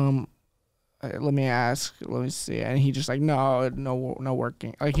 let me ask, let me see. And he just like, no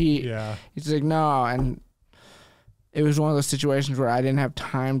working. Like he's like, no. And it was one of those situations where I didn't have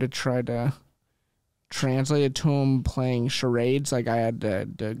time to try to translate it to him playing charades. Like I had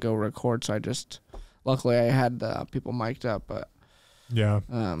to go record. So luckily I had the people mic'd up, but yeah.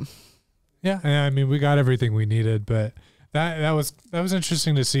 I mean, we got everything we needed, but that was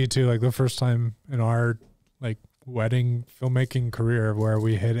interesting to see too. Like the first time in our like wedding filmmaking career where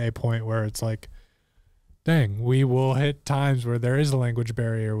we hit a point where it's like, dang, we will hit times where there is a language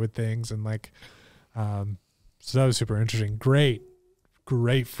barrier with things. And like, so that was super interesting. Great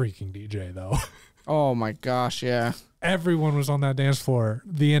freaking DJ though. Oh my gosh. Yeah. Everyone was on that dance floor.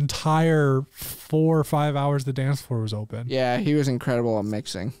 The entire 4 or 5 hours the dance floor was open. Yeah, he was incredible at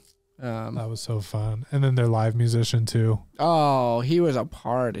mixing. That was so fun. And then their live musician too. Oh, he was a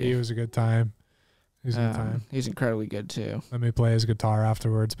party. He was a good time. He's a good time. He's incredibly good too. Let me play his guitar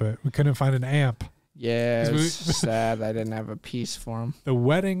afterwards, but we couldn't find an amp. Yeah, it was sad. I didn't have a piece for him. The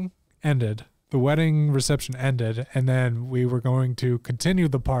wedding ended. The wedding reception ended, and then we were going to continue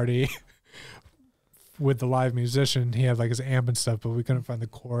the party with the live musician. He had like his amp and stuff, but we couldn't find the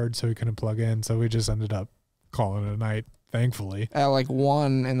cord, so we couldn't plug in. So we just ended up calling it a night, thankfully. At like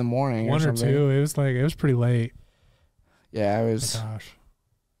 1 in the morning. 1 or 2. It was pretty late. Yeah, it was. Oh gosh,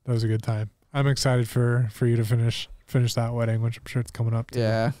 that was a good time. I'm excited for you to finish that wedding, which I'm sure it's coming up too.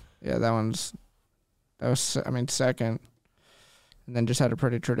 Yeah, that was second, and then just had a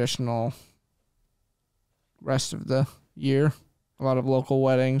pretty traditional rest of the year. A lot of local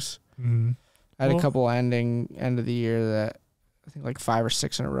weddings. Mm-hmm. I had a couple end of the year that I think like 5 or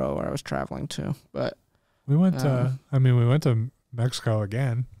 6 in a row where I was traveling to. But we went to Mexico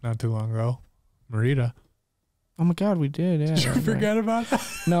again not too long ago. Merida. Oh my God, we did. Yeah. Did you forget about that?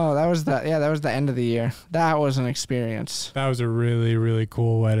 No, that was the end of the year. That was an experience. That was a really, really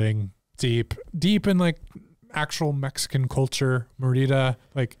cool wedding. Deep in like actual Mexican culture. Merida,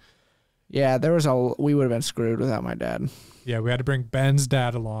 like. Yeah, we would have been screwed without my dad. Yeah, we had to bring Ben's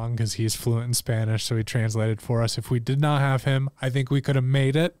dad along because he's fluent in Spanish, so he translated for us. If we did not have him, I think we could have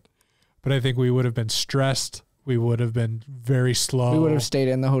made it, but I think we would have been stressed. We would have been very slow. We would have stayed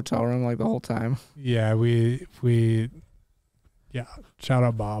in the hotel room like the whole time. Yeah, shout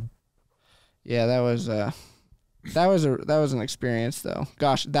out Bob. Yeah, that was an experience though.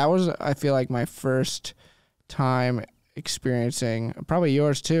 Gosh, that was, I feel like, my first time experiencing, probably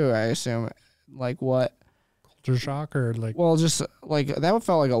yours too, I assume, like what? Culture shock or like? Well, just like that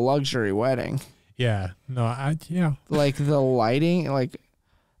felt like a luxury wedding. Yeah. No, Like the lighting, like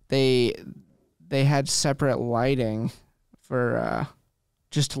they had separate lighting for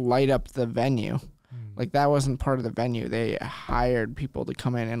just to light up the venue. Like that wasn't part of the venue. They hired people to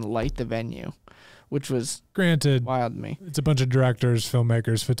come in and light the venue, which was granted wild to me. It's a bunch of directors,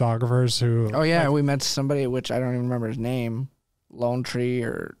 filmmakers, photographers who. Oh yeah, we met somebody which I don't even remember his name, One Tree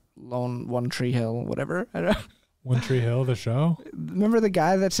Hill, whatever. I don't. One Tree Hill, the show. Remember the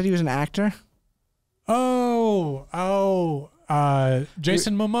guy that said he was an actor? Jason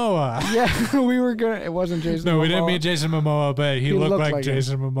Momoa. Yeah, we were gonna. It wasn't Jason. No, Momoa. we didn't meet Jason Momoa, but he looked like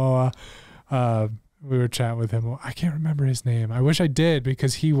Jason Momoa. We were chatting with him. I can't remember his name. I wish I did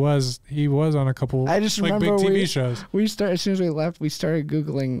because he was on a couple. I just remember big TV shows. We started as soon as we left. We started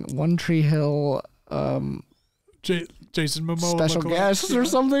Googling One Tree Hill. Jason Momoa special guests or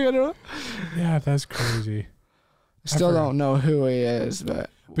something. I don't know. Yeah, that's crazy. Still don't know who he is, but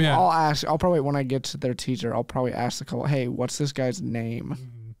yeah. I'll probably, when I get to their teaser, I'll probably ask the couple, hey, what's this guy's name?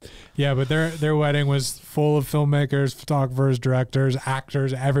 Yeah, but their wedding was full of filmmakers, photographers, directors,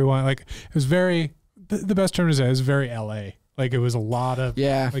 actors, everyone. Like it was very, the best term to say, it was very LA. Like it was a lot of,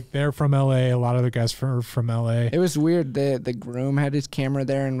 like they're from LA. A lot of the guests were from LA. It was weird. The groom had his camera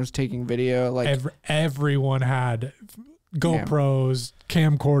there and was taking video. Like everyone had GoPros,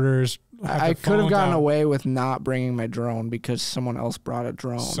 camcorders. I could have gotten away with not bringing my drone because someone else brought a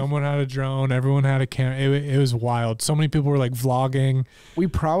drone. Someone had a drone. Everyone had a camera. It was wild. So many people were like vlogging. We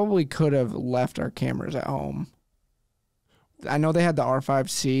probably could have left our cameras at home. I know they had the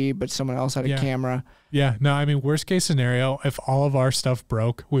R5C, but someone else had a camera. Yeah. No, I mean, worst case scenario, if all of our stuff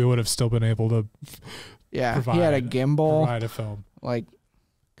broke, we would have still been able to provide, he had a gimbal. Provide a film. Like,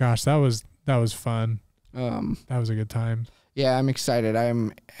 gosh, that was fun. That was a good time. Yeah, I'm excited.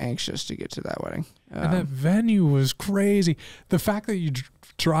 I'm anxious to get to that wedding. And that venue was crazy. The fact that you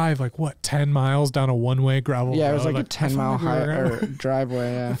drive like what 10 miles down a one-way gravel road. Yeah, it was like a 10-mile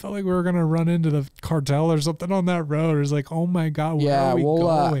driveway. Yeah. I felt like we were gonna run into the cartel or something on that road. It was like, oh my god, where are we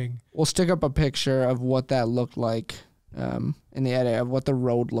going? We'll stick up a picture of what that looked like in the edit of what the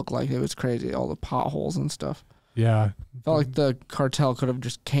road looked like. It was crazy, all the potholes and stuff. Yeah, felt like the cartel could have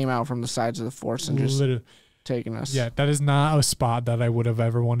just came out from the sides of the forest and just taken us. Yeah, that is not a spot that I would have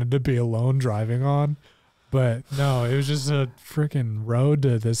ever wanted to be alone driving on. But no, it was just a freaking road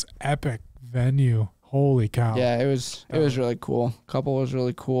to this epic venue. Holy cow. Yeah, it was really cool. Couple was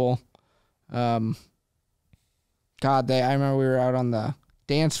really cool. God, I remember we were out on the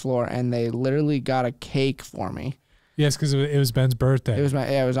dance floor and they literally got a cake for me. Yes, because it was Ben's birthday.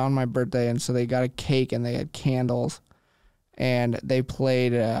 It was on my birthday, and so they got a cake and they had candles, and they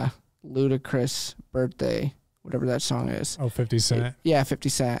played Ludacris birthday, whatever that song is. Oh, 50 Cent. 50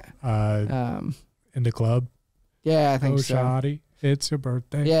 Cent. In the club. Yeah, I think so. Shawty, it's your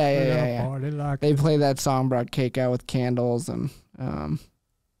birthday. Yeah. Party like they played that song, brought cake out with candles, and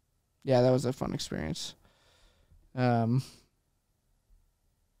yeah, that was a fun experience. But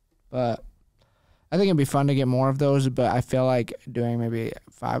I think it'd be fun to get more of those, but I feel like doing maybe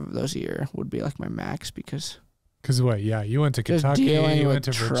 5 of those a year would be like my max because what? Yeah, you went to Kentucky, you went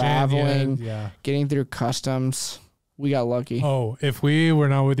to traveling, Virginia, getting through customs. We got lucky. Oh, if we were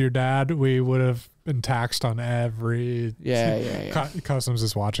not with your dad, we would have been taxed on every. Yeah. Customs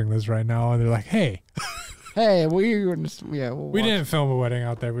is watching this right now, and they're like, "Hey, hey, we didn't film a wedding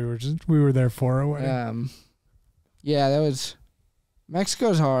out there. We were there for a wedding." Yeah, that was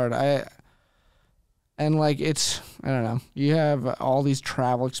Mexico's hard. And like I don't know. You have all these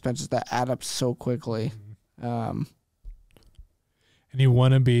travel expenses that add up so quickly. And you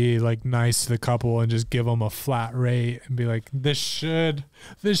want to be like nice to the couple and just give them a flat rate and be like, this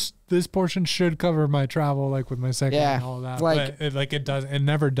portion should cover my travel, like with my second and all that. Like, but it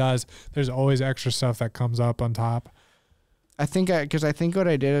never does. There's always extra stuff that comes up on top. I think what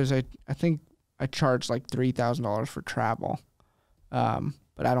I did is I think I charged like $3,000 for travel.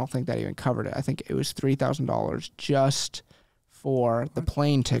 But I don't think that even covered it. I think it was $3,000 just for the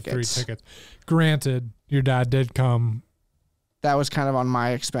plane tickets. 3 tickets. Granted, your dad did come. That was kind of on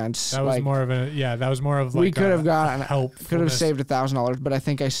my expense. That was more of like we could have gotten help. Could have saved $1,000, but I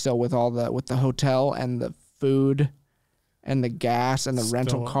think I still with the hotel and the food and the gas and the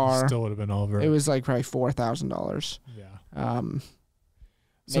rental car still would have been over. It was like probably $4,000. Yeah.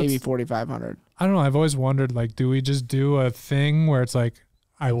 Maybe $4,500. I don't know. I've always wondered, like, do we just do a thing where it's like,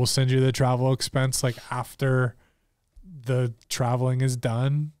 I will send you the travel expense like after the traveling is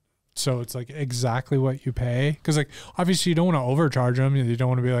done? So it's like exactly what you pay. Because like obviously you don't want to overcharge them. You don't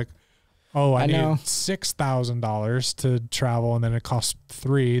want to be like, oh, I need $6,000 to travel and then it costs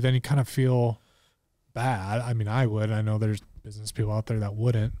 $3,000. Then you kind of feel bad. I mean, I would. I know there's business people out there that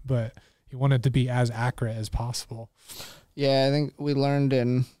wouldn't, but you want it to be as accurate as possible. Yeah, I think we learned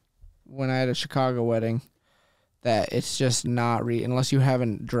when I had a Chicago wedding that it's just not unless you have a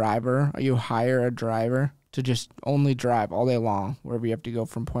driver, or you hire a driver to just only drive all day long, wherever you have to go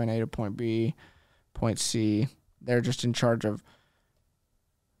from point A to point B, point C. They're just in charge of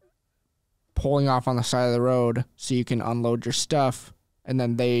pulling off on the side of the road so you can unload your stuff, and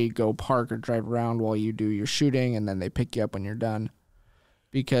then they go park or drive around while you do your shooting, and then they pick you up when you're done.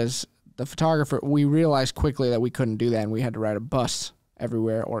 Because the photographer, we realized quickly that we couldn't do that, and we had to ride a bus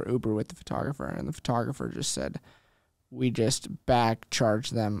everywhere or Uber with the photographer, and the photographer just said, we just back charge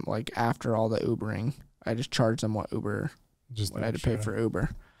them, like after all the Ubering. I just charged them what I had to pay for Uber.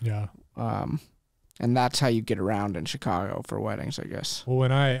 Yeah. And that's how you get around in Chicago for weddings, I guess. Well,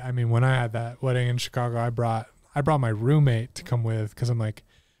 when I had that wedding in Chicago, I brought my roommate to come with, because I'm like,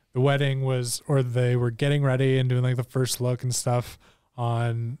 the wedding they were getting ready and doing like the first look and stuff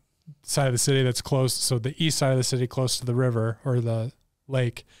on the side of the city that's close. So the east side of the city, close to the river or the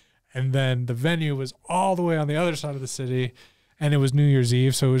lake. And then the venue was all the way on the other side of the city, and it was New Year's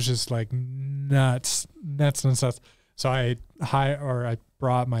Eve. So it was just like nuts. So I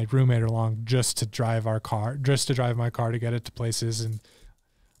brought my roommate along just to drive my car to get it to places.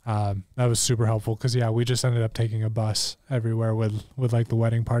 And that was super helpful because, yeah, we just ended up taking a bus everywhere with like the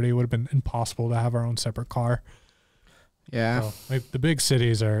wedding party. It would have been impossible to have our own separate car. Yeah. So, like the big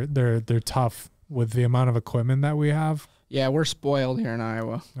cities they're tough with the amount of equipment that we have. Yeah, we're spoiled here in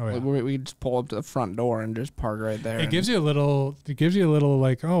Iowa. Oh, yeah. Like we just pull up to the front door and just park right there. It gives you a little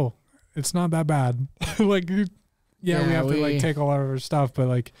like, oh, it's not that bad. Like, we have to like take all of our stuff, but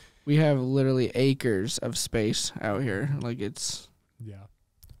like we have literally acres of space out here. Like it's. Yeah.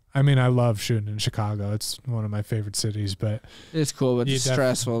 I mean, I love shooting in Chicago. It's one of my favorite cities, but it's cool, but it's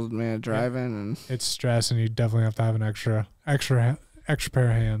stressful, man, driving and it's stress, and you definitely have to have an extra pair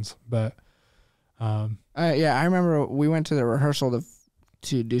of hands. But yeah, I remember we went to the rehearsal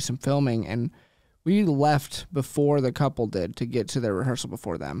to do some filming, and we left before the couple did to get to their rehearsal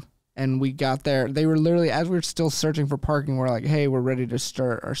before them. And we got there. They were literally, as we were still searching for parking, we're like, hey, we're ready to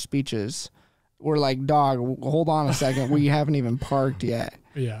start our speeches. We're like, dog, hold on a second. We haven't even parked yet.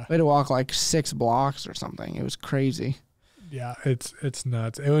 Yeah. We had to walk like 6 blocks or something. It was crazy. Yeah, it's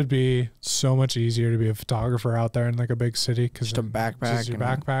nuts. It would be so much easier to be a photographer out there in like a big city, because just a backpack, just your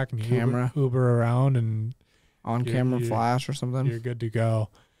backpack and camera, Uber around and on camera flash or something. You're good to go.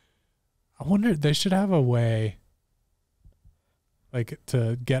 I wonder, they should have a way like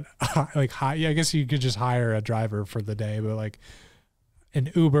to get like high. Yeah, I guess you could just hire a driver for the day, but like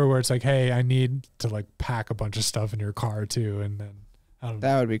an Uber where it's like, hey, I need to like pack a bunch of stuff in your car too, and then I don't know.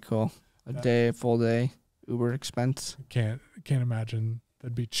 That would be cool. A full day Uber expense. Can't imagine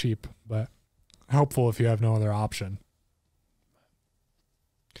that'd be cheap, but helpful if you have no other option.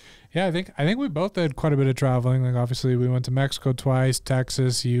 Yeah, I think we both did quite a bit of traveling. Like obviously we went to Mexico twice,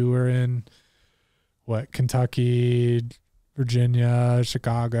 Texas. You were in Kentucky, Virginia,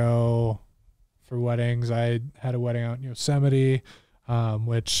 Chicago for weddings. I had a wedding out in Yosemite,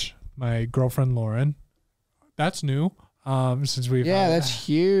 which my girlfriend Lauren, that's new. Since we've that's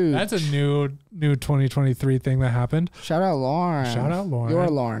huge. That's a new 2023 thing that happened. Shout out Lauren. Your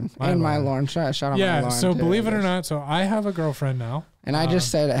Lauren. My Lauren. Shout out my Lauren. So believe it or not, so I have a girlfriend now. And I just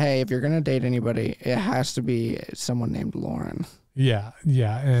said, hey, if you're gonna date anybody, it has to be someone named Lauren. Yeah.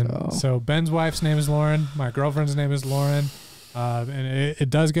 And so Ben's wife's name is Lauren. My girlfriend's name is Lauren. And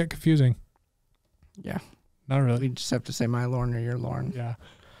it does get confusing. Yeah. Not really. We just have to say my Lauren or your Lauren. Yeah.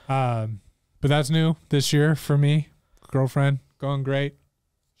 But that's new this year for me. Girlfriend going great.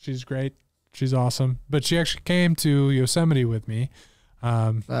 She's great. She's awesome. But she actually came to Yosemite with me.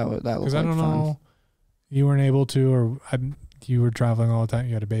 That was like I don't know, you weren't able to, or you were traveling all the time.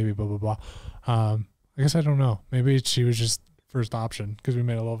 You had a baby, blah, blah, blah. I guess I don't know. Maybe she was just first option because we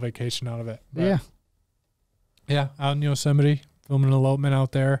made a little vacation out of it. But yeah, out in Yosemite, filming an elopement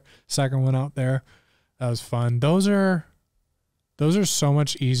out there. Second one out there. That was fun. Those are so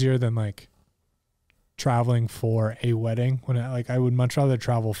much easier than like traveling for a wedding. When I would much rather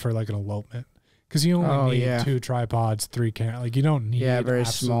travel for like an elopement, because you only need 2 tripods, 3 cameras. Like you don't need very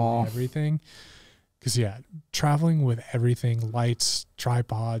small everything. Because traveling with everything, lights,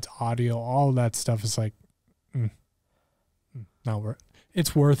 tripods, audio, all of that stuff is like not worth.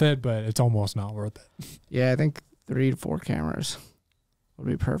 It's worth it, but it's almost not worth it. Yeah, I think 3 to 4 cameras would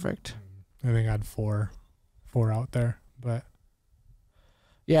be perfect. I think I had 4 out there, but.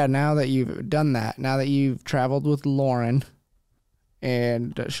 Yeah, now that you've done that, now that you've traveled with Lauren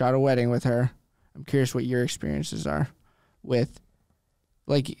and shot a wedding with her, I'm curious what your experiences are with,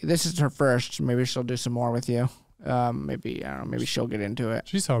 like, this is her first. Maybe she'll do some more with you. Maybe, I don't know, maybe she'll get into it.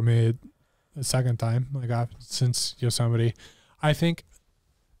 She's helped me a second time, since Yosemite. I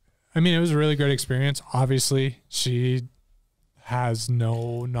mean, it was a really great experience. Obviously, she has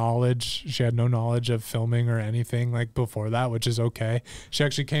no knowledge. She had no knowledge of filming or anything like before that, which is okay. She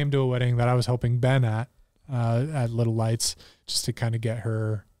actually came to a wedding that I was helping Ben at Little Lights, just to kind of get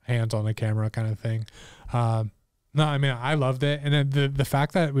her hands on the camera kind of thing. No, I mean, I loved it. And then the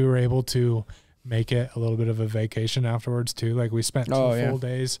fact that we were able to make it a little bit of a vacation afterwards too. Like we spent 2 full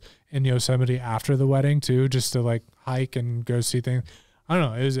days in Yosemite after the wedding too, just to like hike and go see things. I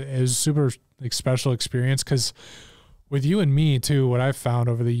don't know. It was super like special experience, because with you and me too, what I've found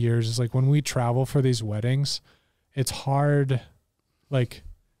over the years is like when we travel for these weddings, it's hard. Like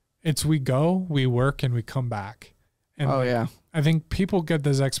we go, we work, and we come back. And I think people get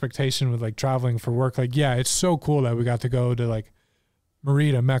this expectation with like traveling for work. Like, yeah, it's so cool that we got to go to like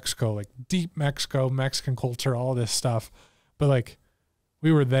Merida, Mexico, like deep Mexico, Mexican culture, all this stuff. But like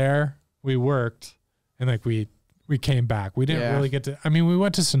we were there, we worked, and like we came back. We didn't really get to, I mean, we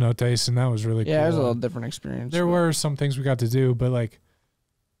went to cenotes, and that was really cool. Yeah, it was a little different experience. There were some things we got to do, but like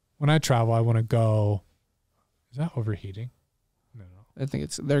when I travel, I want to go. Is that overheating? No. I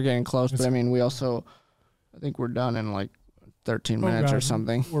think they're getting close, but I mean, I think we're done in like 13 minutes or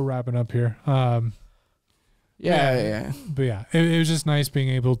something. We're wrapping up here. Yeah. But yeah, it was just nice being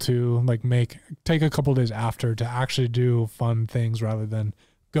able to like take a couple days after to actually do fun things rather than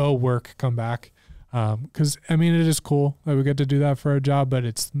go work, come back. Because I mean, it is cool that we get to do that for a job, but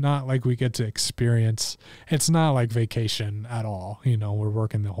it's not like we get to experience. It's not like vacation at all. We're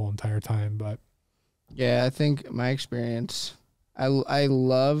working the whole entire time. But yeah, I think my experience, I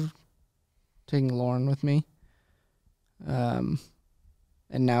love taking Lauren with me. And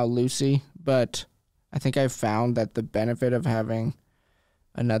and now Lucy. But I think I've found that the benefit of having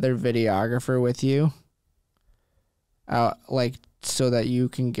another videographer with you, like, so that you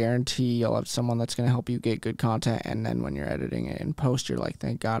can guarantee you'll have someone that's going to help you get good content. And then when you're editing it in post, you're like,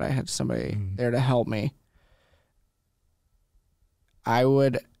 thank God I had somebody there to help me. I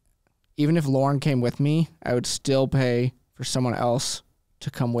would, even if Lauren came with me, I would still pay for someone else to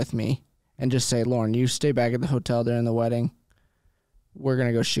come with me and just say, Lauren, you stay back at the hotel during the wedding. We're going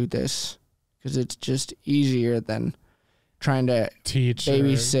to go shoot this. Because it's just easier than trying to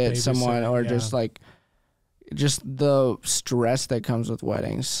babysit someone or just the stress that comes with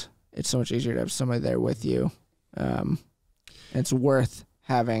weddings. It's so much easier to have somebody there with you. It's worth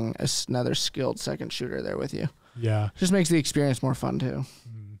having another skilled second shooter there with you. Yeah. Just makes the experience more fun too.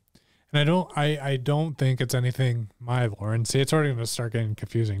 And I don't think it's anything my Lauren. See, it's already going to start getting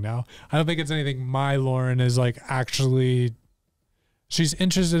confusing now. I don't think it's anything my Lauren is like actually, she's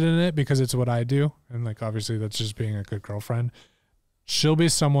interested in it because it's what I do. And like, obviously that's just being a good girlfriend. She'll be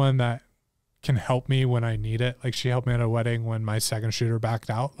someone that can help me when I need it. Like she helped me at a wedding when my second shooter backed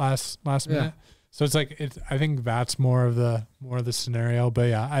out last minute. So it's like, I think that's more of the scenario. But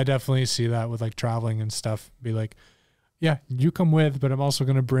yeah, I definitely see that with like traveling and stuff. Be like, yeah, you come with, but I'm also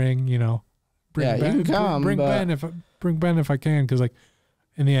going to bring Ben, you can come, bring Ben if I can. Cause like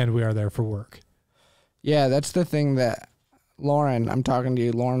in the end we are there for work. Yeah. That's the thing that Lauren, I'm talking to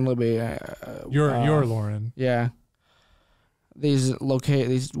you, Lauren Libby. You're Lauren. Yeah. These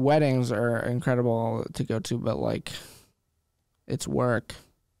weddings are incredible to go to, but like it's work,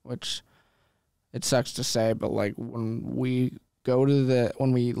 which it sucks to say, but like when we go to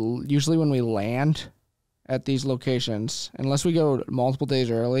when we land at these locations, unless we go multiple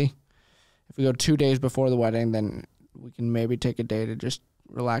days early, if we go 2 days before the wedding, then we can maybe take a day to just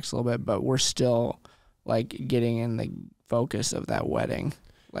relax a little bit, but we're still like getting in the focus of that wedding,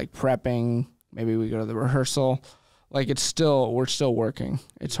 like prepping. Maybe we go to the rehearsal. Like we're still working.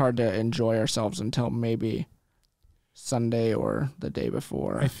 It's hard to enjoy ourselves until maybe Sunday or the day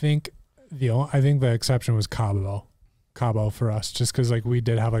before. I think the exception was Cabo for us, just because like we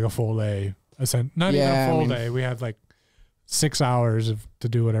did have like a full day. Not even a full day. We had like 6 hours to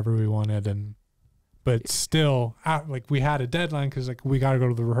do whatever we wanted, but still, like we had a deadline because like we got to go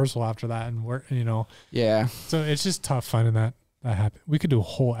to the rehearsal after that, and we're Yeah. So it's just tough finding that happen. We could do a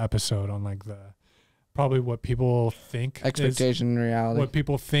whole episode on like probably what people think expectation and reality. What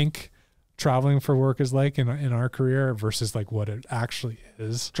people think traveling for work is like in our career versus like what it actually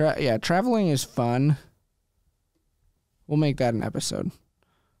is. Traveling is fun. We'll make that an episode.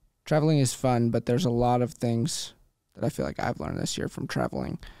 Traveling is fun, but there's a lot of things that I feel like I've learned this year from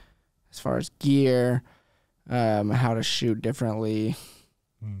traveling, as far as gear, how to shoot differently,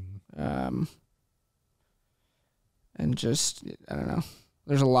 and just, I don't know.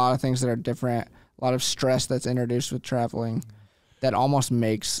 There's a lot of things that are different, a lot of stress that's introduced with traveling that almost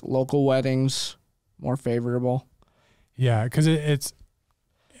makes local weddings more favorable. Yeah, because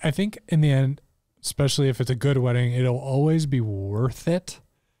I think in the end, especially if it's a good wedding, it'll always be worth it.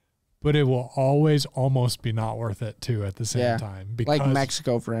 But it will always almost be not worth it too at the same time. Because, like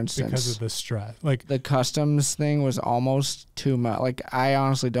Mexico, for instance. Because of the stress. Like the customs thing was almost too much. Like I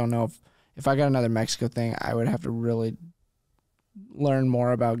honestly don't know if I got another Mexico thing, I would have to really learn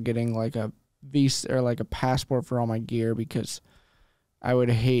more about getting like a visa or like a passport for all my gear, because I would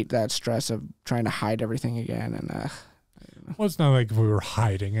hate that stress of trying to hide everything again. And I don't know. Well, it's not like we were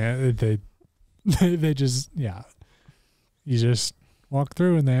hiding it. They just, you just walk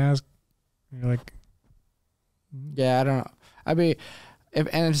through and they ask. You're like, yeah, I don't know. I mean,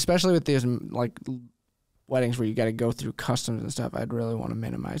 and especially with these like weddings where you got to go through customs and stuff, I'd really want to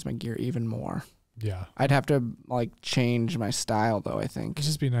minimize my gear even more. Yeah, I'd have to like change my style though. I think it'd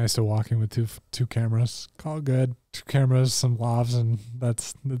just be nice to walk in with two cameras. Call it good. 2 cameras, some lavs, and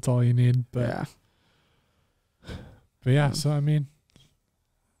that's all you need. But yeah. So I mean,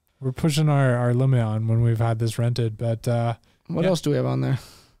 we're pushing our limit on when we've had this rented. But what else do we have on there?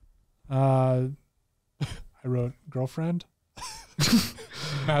 I wrote girlfriend,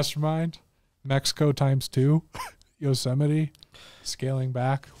 mastermind, Mexico ×2, Yosemite, scaling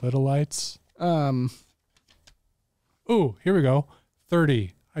back, little lights. Oh, here we go.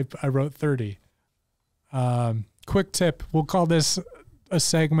 30. I wrote 30. Quick tip. We'll call this a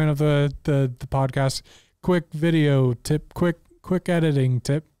segment of the podcast. Quick video tip. Quick editing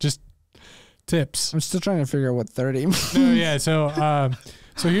tip. Just tips. I'm still trying to figure out what 30 means. No, yeah.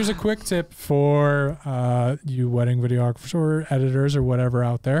 So here's a quick tip for you wedding videographers or editors or whatever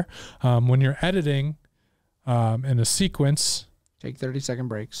out there. When you're editing in a sequence, take 30-second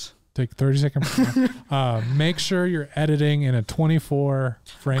breaks. take 30 seconds. Make sure you're editing in a 24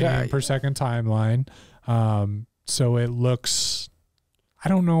 frame per second timeline. So it looks, I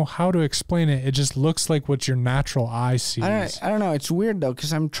don't know how to explain it. It just looks like what your natural eye sees. I don't know. It's weird though,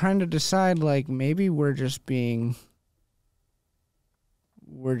 because I'm trying to decide, like, maybe we're just being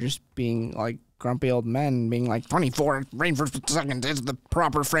like grumpy old men being like 24 frames per second is the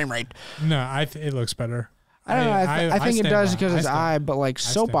proper frame rate. No, it looks better. I don't know. I think it does because it's eye, but like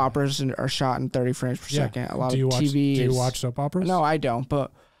soap operas are shot in 30 frames per second. A lot of TV. Do you watch soap operas? No, I don't.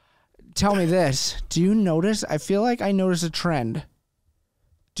 But tell me this: do you notice? I feel like I notice a trend.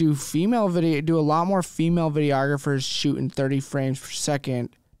 Do a lot more female videographers shoot in 30 frames per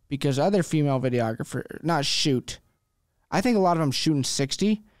second because other female videographers not shoot? I think a lot of them shoot in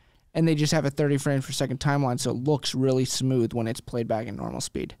 60, and they just have a 30 frames per second timeline, so it looks really smooth when it's played back in normal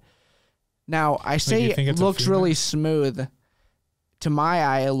speed. Now, I say it looks really smooth. To my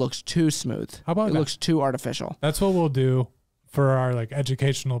eye, it looks too smooth. How about it looks too artificial. That's what we'll do for our like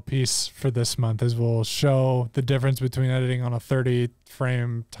educational piece for this month is we'll show the difference between editing on a 30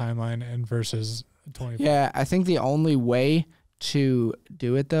 frame timeline and versus 20. Yeah, I think the only way to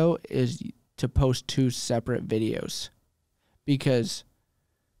do it though is to post 2 separate videos because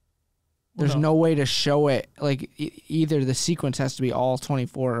there's no way to show it. Like either the sequence has to be all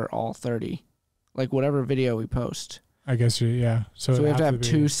 24 or all 30, like whatever video we post. I guess yeah. So we have to have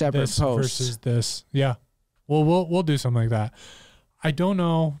 2 separate posts versus this. Yeah. Well, we'll do something like that. I don't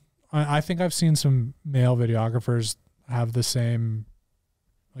know. I think I've seen some male videographers have the same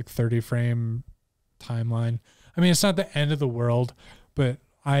like 30 frame timeline. I mean, it's not the end of the world, but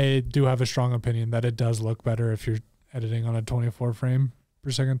I do have a strong opinion that it does look better if you're editing on a 24 frame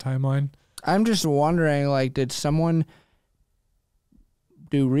per second timeline. I'm just wondering, like, did someone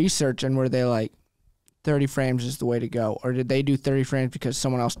do research and were they like 30 frames is the way to go? Or did they do 30 frames because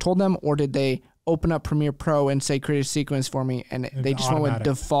someone else told them? Or did they open up Premiere Pro and say, create a sequence for me, and they just went with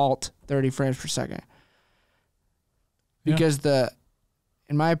default 30 frames per second? Because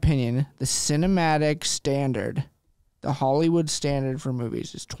in my opinion, the cinematic standard, the Hollywood standard for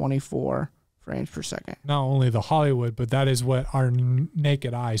movies is 24 frames per second. Not only the Hollywood, but that is what our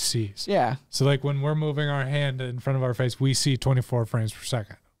naked eye sees. Yeah. So like when we're moving our hand in front of our face, we see 24 frames per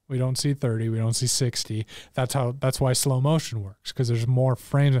second. We don't see 30. We don't see 60. That's why slow motion works, because there's more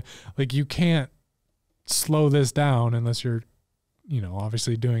frames. Like you can't slow this down unless you're,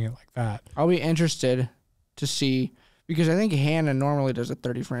 obviously doing it like that. I'll be interested to see, because I think Hannah normally does a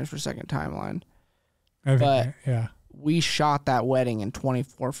 30 frames per second timeline. Yeah. We shot that wedding in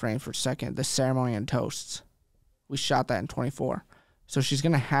 24 frames per second, the ceremony and toasts. We shot that in 24. So she's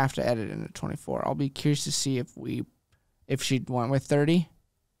going to have to edit it into 24. I'll be curious to see if she went with 30.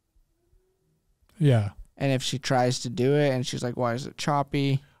 Yeah. And if she tries to do it and she's like, why is it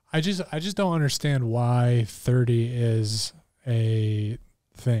choppy? I just don't understand why 30 is a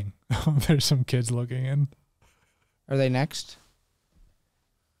thing. There's some kids looking in. Are they next?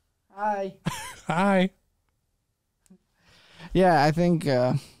 Hi. Hi. Yeah, I think,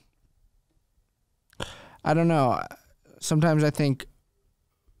 I don't know. Sometimes I think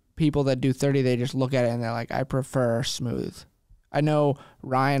people that do 30, they just look at it and they're like, I prefer smooth. I know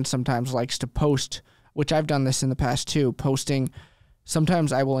Ryan sometimes likes to post, which I've done this in the past too, posting.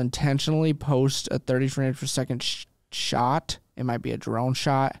 Sometimes I will intentionally post a 30 frames per second shot. It might be a drone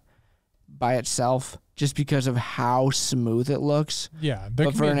shot by itself just because of how smooth it looks. Yeah.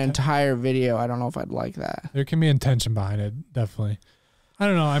 But for an entire video, I don't know if I'd like that. There can be intention behind it, definitely. I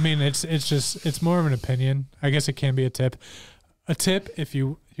don't know. I mean, it's more of an opinion. I guess it can be a tip.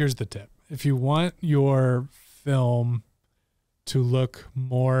 Here's the tip. If you want your film to look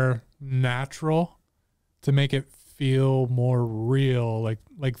more natural, to make it feel more real,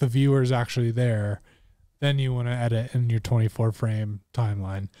 like the viewer's actually there, then you want to edit in your 24 frame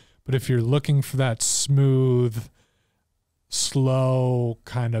timeline. But if you're looking for that smooth, slow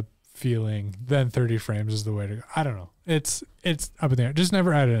kind of feeling, then 30 frames is the way to go. I don't know. It's up in there. Just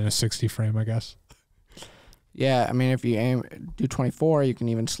never edit in a 60 frame, I guess. Yeah, I mean, if you do 24, you can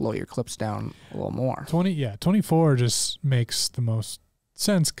even slow your clips down a little more. 24 just makes the most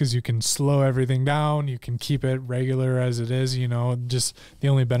sense because you can slow everything down. You can keep it regular as it is. Just the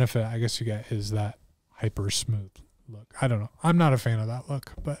only benefit I guess you get is that hyper smooth look. I don't know. I'm not a fan of that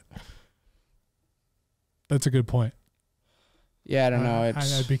look, but that's a good point. Yeah, I don't know.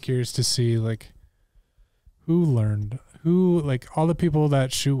 I'd be curious to see like all the people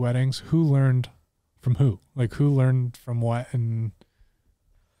that shoot weddings, who learned from who? Like who learned from what? And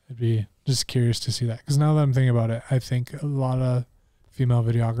I'd be just curious to see that. Because now that I'm thinking about it, I think a lot of female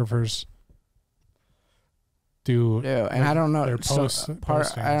videographers do. And I don't know. Their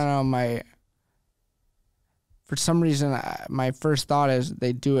I don't know. For some reason, my first thought is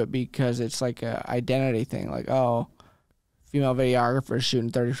they do it because it's like a identity thing. Like, oh, female videographer is shooting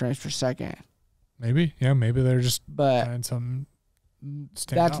 30 frames per second. Maybe, yeah, maybe they're just trying something.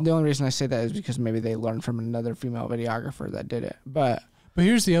 That's the only reason I say that is because maybe they learned from another female videographer that did it. But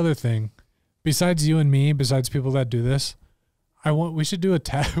here's the other thing. Besides you and me, besides people that do this, we should do a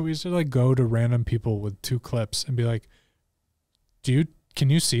test. We should like go to random people with 2 clips and be like, can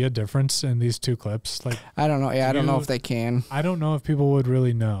you see a difference in these 2 clips? Like, I don't know. Yeah, I don't know if they can. I don't know if people would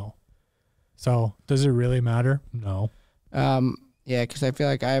really know. So does it really matter? No. Yeah, because I feel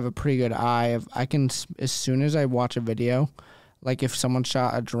like I have a pretty good eye. I can, as soon as I watch a video, like if someone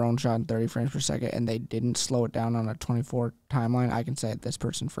shot a drone shot in 30 frames per second and they didn't slow it down on a 24 timeline, I can say this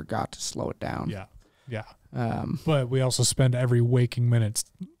person forgot to slow it down. Yeah, yeah. But we also spend every waking minute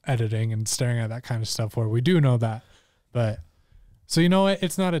editing and staring at that kind of stuff where we do know that. But so you know what?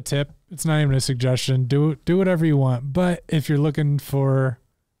 It's not a tip. It's not even a suggestion. Do whatever you want. But if you're looking for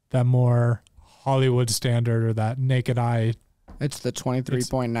that more Hollywood standard or that naked eye, it's the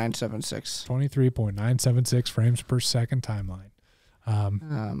 23.976. 23.976 frames per second timeline.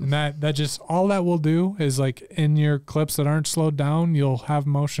 And that just, all that will do is like in your clips that aren't slowed down, you'll have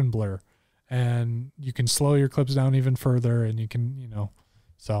motion blur and you can slow your clips down even further and you can,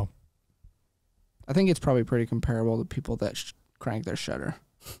 so. I think it's probably pretty comparable to people that crank their shutter.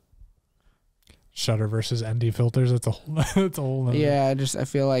 Shutter versus ND filters. That's a whole. Yeah, I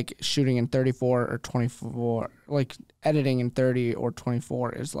feel like shooting in 34 or 24, like editing in 30 or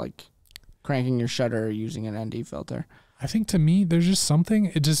 24 is like cranking your shutter using an ND filter. I think to me, there's just something,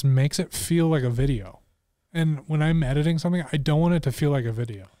 it just makes it feel like a video. And when I'm editing something, I don't want it to feel like a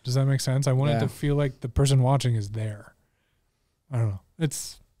video. Does that make sense? I want it to feel like the person watching is there. I don't know.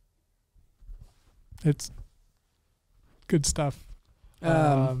 It's good stuff.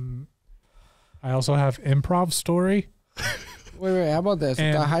 I also have improv story. Wait, how about this?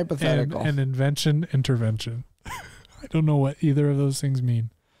 The hypothetical. And invention, intervention. I don't know what either of those things mean.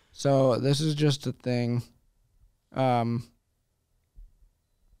 So this is just a thing.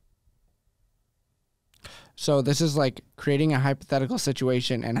 So this is like creating a hypothetical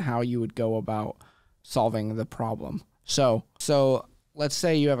situation and how you would go about solving the problem. So let's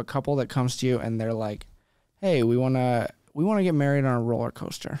say you have a couple that comes to you and they're like, hey, we want to get married on a roller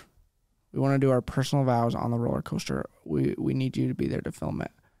coaster. We want to do our personal vows on the roller coaster. We need you to be there to film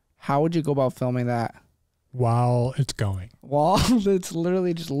it. How would you go about filming that? While it's going. While it's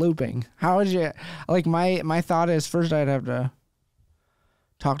literally just looping. How would you, like my thought is first I'd have to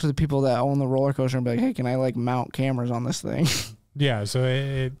talk to the people that own the roller coaster and be like, hey, can I like mount cameras on this thing? Yeah, so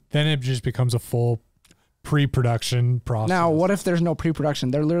then it just becomes a full pre-production process. Now, what if there's no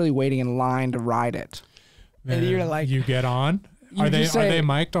pre-production? They're literally waiting in line to ride it. Then and you're like, you get on. Are they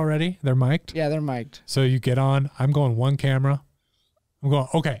mic'd already? They're mic'd? Yeah, they're mic'd. So you get on. I'm going one camera. I'm going,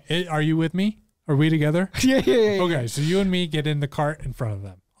 okay, are you with me? Are we together? Yeah. Okay, so you and me get in the cart in front of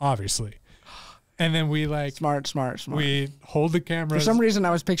them, obviously. And then we like... Smart. We hold the camera. For some reason, I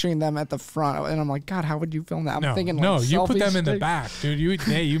was picturing them at the front, and I'm like, God, how would you film that? I'm thinking like you put them in the back, dude.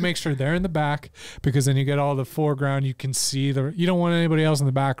 You make sure they're in the back because then you get all the foreground. You can see you don't want anybody else in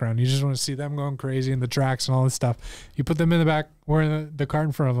the background. You just want to see them going crazy and the tracks and all this stuff. You put them in the back. We're in the cart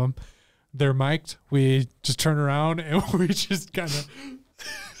in front of them. They're mic'd. We just turn around and we just kind of...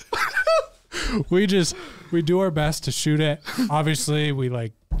 we do our best to shoot it. Obviously, we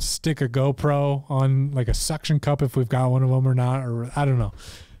like stick a GoPro on like a suction cup if we've got one of them or not, or I don't know.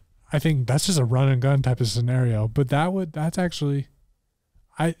 I think that's just a run and gun type of scenario. But that's actually,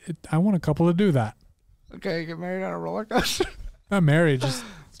 I want a couple to do that. Okay, get married on a roller coaster. Not married, just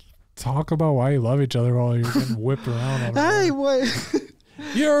talk about why you love each other while you're getting whipped around. Hey, what?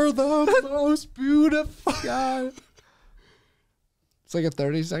 You're the most beautiful. God. It's like a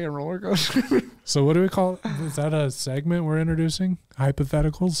 30-second roller coaster. So what do we call it? Is that a segment we're introducing?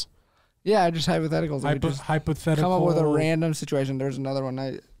 Hypotheticals? Yeah, just hypotheticals. Hypothetical. Come up with a random situation. There's another one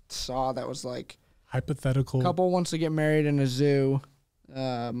I saw that was like... Hypothetical. Couple wants to get married in a zoo.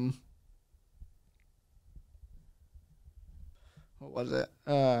 What was it?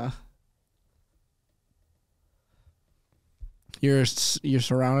 You're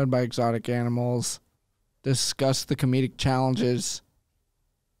surrounded by exotic animals. Discuss the comedic challenges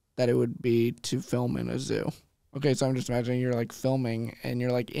that it would be to film in a zoo. Okay, so I'm just imagining you're like filming and you're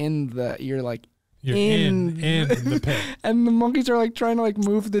like in the pit. And the monkeys are like trying to like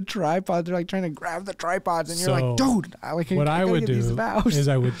move the tripods. They're like trying to grab the tripods and you're like, dude, I would do is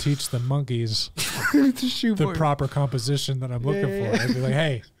I would teach the monkeys the proper composition that I'm looking for. I'd be like,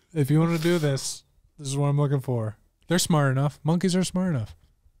 hey, if you want to do this This is what I'm looking for. They're smart enough. Monkeys are smart enough.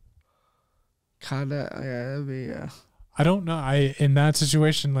 Kinda, yeah, that'd be. I don't know. In that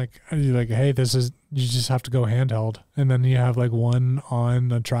situation, like you're like, hey, you just have to go handheld, and then you have like one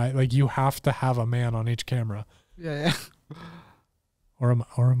on a like you have to have a man on each camera. Yeah. Or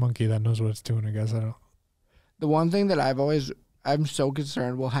a monkey that knows what it's doing. I guess I don't. The one thing that I'm so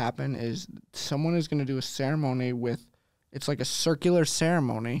concerned will happen is someone is going to do a ceremony it's like a circular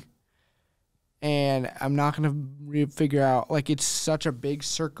ceremony, and I'm not going to figure out, like, it's such a big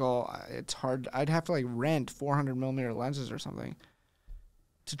circle. It's hard. I'd have to like rent 400 millimeter lenses or something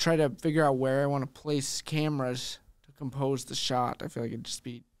to try to figure out where I want to place cameras to compose the shot. I feel like it'd just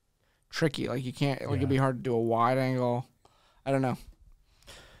be tricky. Like you can't, like it'd be hard to do a wide angle. I don't know.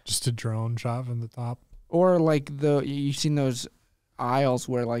 Just a drone shot from the top. Or like you've seen those aisles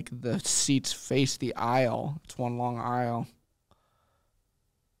where like the seats face the aisle. It's one long aisle.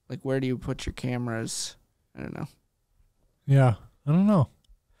 Like where do you put your cameras? I don't know. Yeah, I don't know.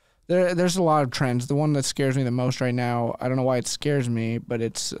 There's a lot of trends. The one that scares me the most right now, I don't know why it scares me, but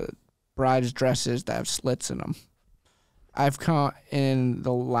it's brides' dresses that have slits in them. I've come in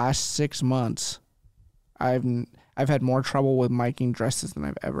the last 6 months, I've had more trouble with miking dresses than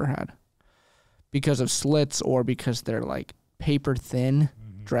I've ever had because of slits or because they're like paper thin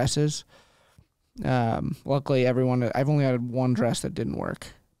dresses. Luckily, I've only had one dress that didn't work,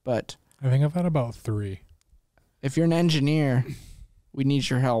 but I think I've had about 3. If you're an engineer, we need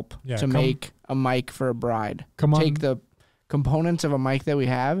your help to make a mic for a bride. Take the components of a mic that we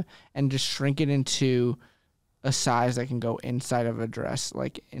have and just shrink it into a size that can go inside of a dress,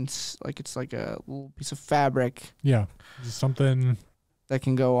 like it's like a little piece of fabric. Yeah, something that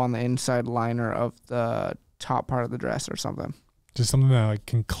can go on the inside liner of the top part of the dress or something. Just something that like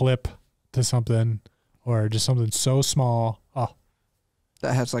can clip to something, or just something so small. Oh,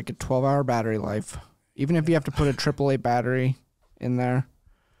 that has like a 12-hour battery life. Even if you have to put a AAA battery in there,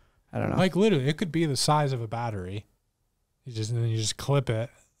 I don't know. Like literally, it could be the size of a battery. And then you just clip it.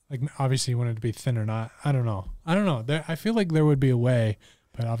 Like obviously you want it to be thin or not. I don't know. I feel like there would be a way,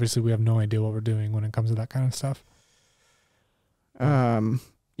 but obviously we have no idea what we're doing when it comes to that kind of stuff.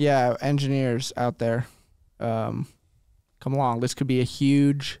 Yeah, engineers out there, come along. This could be a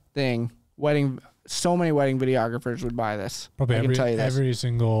huge thing. So many wedding videographers would buy this. Probably I can tell you this. Every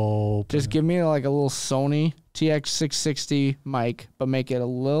single. Just give me like a little Sony TX660 mic, but make it a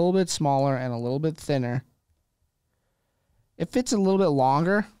little bit smaller and a little bit thinner. If it's a little bit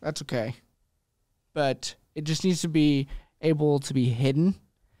longer, that's okay. But it just needs to be able to be hidden.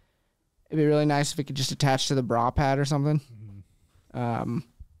 It'd be really nice if it could just attach to the bra pad or something.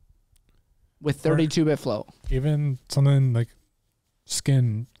 With 32-bit float. Even something like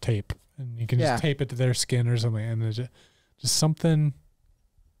skin tape. And you can just tape it to their skin or something. And there's just something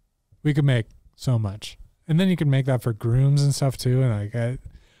we could make so much. And then you can make that for grooms and stuff too. And like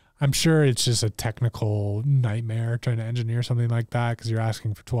I'm sure it's just a technical nightmare trying to engineer something like that because you're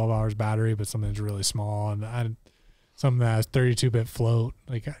asking for 12 hours battery, but something's really small and something that has 32-bit float.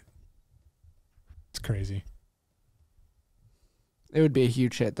 Like, it's crazy. It would be a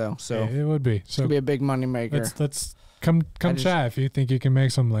huge hit though. So yeah, it would be. So it could be a big money maker. Let's come chat if you think you can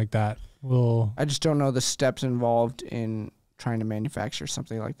make something like that. I just don't know the steps involved in trying to manufacture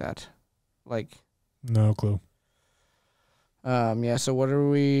something like that. Like, no clue. Yeah, so what are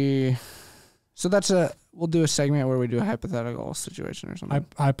we... So we'll do a segment where we do a hypothetical situation or something.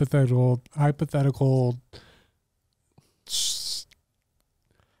 Hypothetical... Hypercrunchers.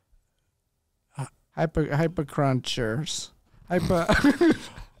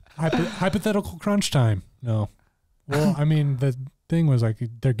 Hypothetical crunch time. No. Well, I mean, the thing was like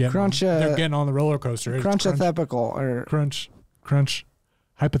they're getting on the roller coaster. Crunch-ethical or... Crunch.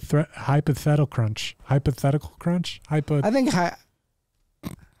 Hypothetical crunch. Hypothetical crunch? I think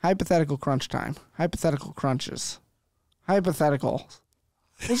hypothetical crunch time. Hypothetical crunches. Hypothetical.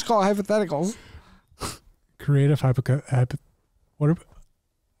 Let's call it hypotheticals. Creative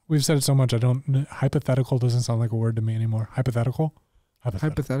we've said it so much, hypothetical doesn't sound like a word to me anymore. Hypothetical?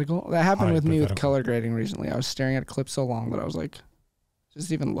 Hypothetical? That happened with me with color grading recently. I was staring at a clip so long that I was like, does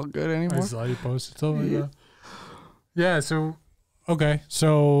this even look good anymore? I saw you posted something like that. Yeah, so... Okay,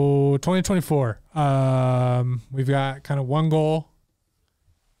 so 2024, we've got kind of one goal,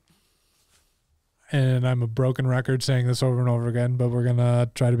 and I'm a broken record saying this over and over again, but we're going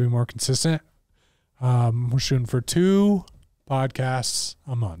to try to be more consistent. We're shooting for 2 podcasts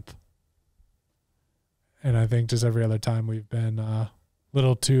a month, and I think just every other time we've been a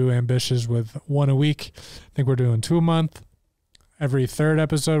little too ambitious with 1 a week. I think we're doing 2 a month. Every 3rd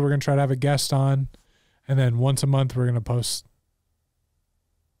episode, we're going to try to have a guest on, and then once a month, we're going to post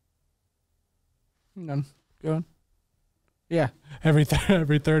None. Go on. Yeah. Every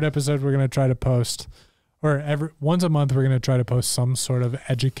third episode, we're gonna try to post, or once a month, we're gonna try to post some sort of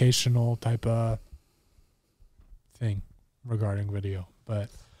educational type of thing regarding video. But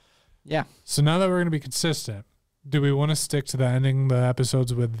yeah. So now that we're gonna be consistent, do we want to stick to the ending the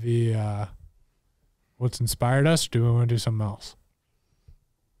episodes with the what's inspired us? Or do we want to do something else?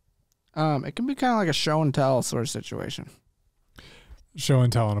 It can be kind of like a show and tell sort of situation. Show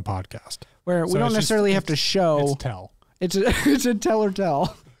and tell on a podcast, where we don't necessarily have to show. It's tell. It's a tell or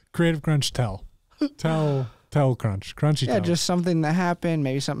tell. Creative Krunch tell. Tell Krunch. Crunchy yeah, tell. just something that happened.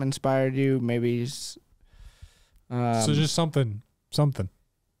 Maybe something inspired you. Maybe. So just something.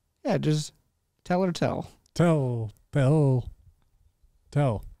 Yeah, just tell or tell. Tell.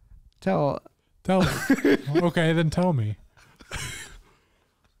 Okay, then tell me.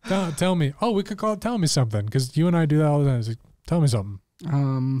 Tell me. Oh, we could call it tell me something, because you and I do that all the time. It's like, tell me something.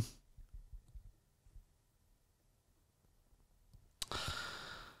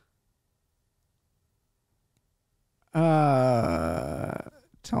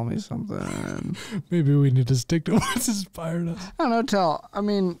 Tell me something. Maybe we need to stick to what's inspired us. I don't know, I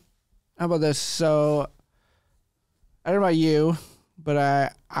mean, how about this? So, I don't know about you,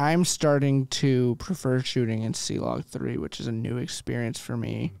 but I'm starting to prefer shooting in C-Log 3, which is a new experience for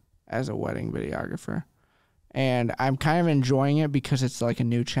me as a wedding videographer. And I'm kind of enjoying it because it's like a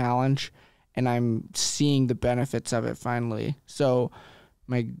new challenge, and I'm seeing the benefits of it finally. So,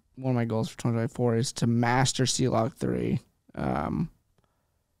 one of my goals for 2024 is to master C-Log 3,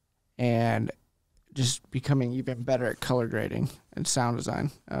 and just becoming even better at color grading and sound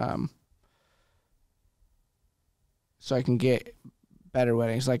design, so I can get better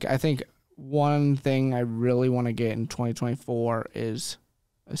weddings. Like, I think one thing I really want to get in 2024 is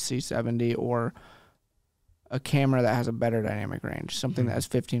a C70 or a camera that has a better dynamic range, something that has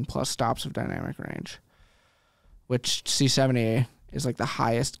 15 plus stops of dynamic range, which C70 is like the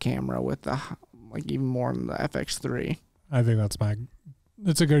highest camera with the, like, even more than the FX3. I think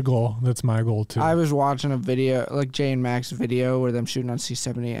that's a good goal. That's my goal too. I was watching a video, like Jay and Mac's video, where them shooting on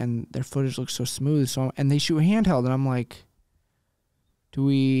C70, and their footage looks so smooth. And they shoot handheld, and I'm like, do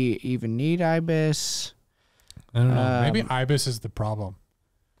we even need IBIS? I don't know. Maybe IBIS is the problem.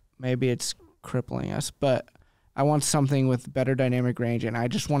 Maybe it's crippling us, but I want something with better dynamic range, and I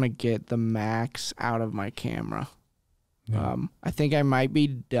just want to get the max out of my camera. Yeah. I think I might be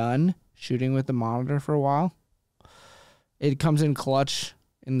done shooting with the monitor for a while. It comes in clutch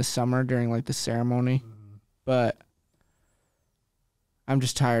in the summer during like the ceremony, but I'm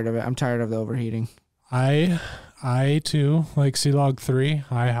just tired of it. I'm tired of the overheating. I too, like C-Log 3,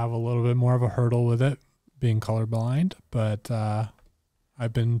 I have a little bit more of a hurdle with it being colorblind, but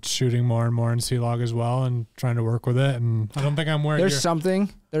I've been shooting more and more in C-Log as well and trying to work with it, and I don't think I'm where there's something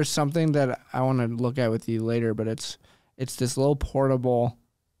that I want to look at with you later, but it's this little portable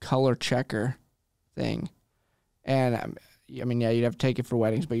color checker thing. And I mean, yeah, you'd have to take it for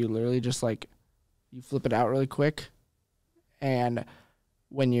weddings, but you literally just like, you flip it out really quick. And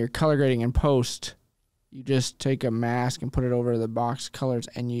when you're color grading in post, you just take a mask and put it over the box colors,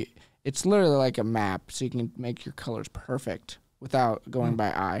 and it's literally like a map, so you can make your colors perfect without going by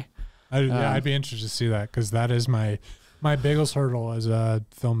eye. I'd be interested to see that, because that is my biggest hurdle as a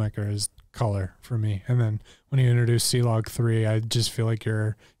filmmaker is color for me. And then when you introduce C-Log 3, I just feel like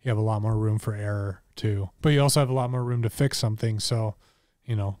you have a lot more room for error too, but you also have a lot more room to fix something. So,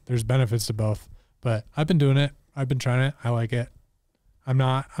 there's benefits to both, but I've been doing it. I've been trying it. I like it. I'm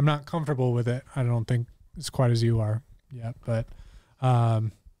not comfortable with it. I don't think as quite as you are yet, but,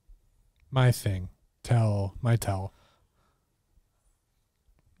 my thing, my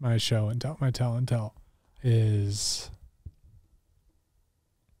show and tell, my tell and tell is,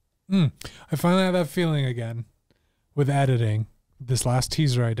 I finally had that feeling again with editing. This last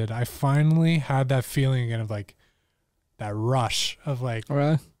teaser I did, I finally had that feeling again of like that rush of like,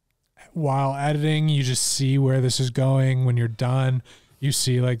 really? While editing, you just see where this is going. When you're done, you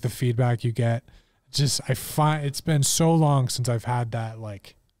see like the feedback you get. It's been so long since I've had that,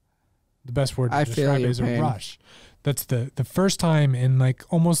 like, the best word to describe it is a rush. That's the first time in like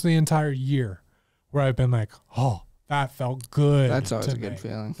almost the entire year where I've been like, oh, that felt good. That's always a good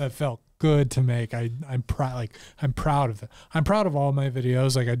feeling. That felt good to make. I'm proud. I'm proud of it. I'm proud of all my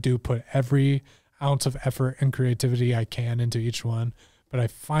videos. Like, I do put every ounce of effort and creativity I can into each one, but I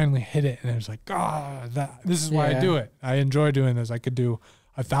finally hit it, and it was like, this is why I do it. I enjoy doing this. I could do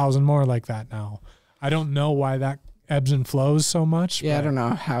 1,000 more like that now. I don't know why that ebbs and flows so much. Yeah, I don't know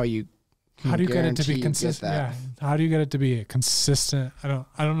how do you get it to be consistent? Yeah. How do you get it to be consistent? I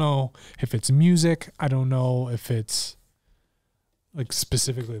don't know if it's music. I don't know if it's like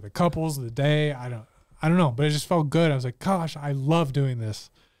specifically the couples, the day. I don't know, but it just felt good. I was like, gosh, I love doing this.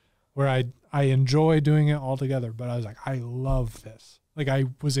 Where I enjoy doing it all together, but I was like, I love this. Like I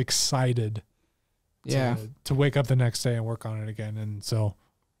was excited to wake up the next day and work on it again. And so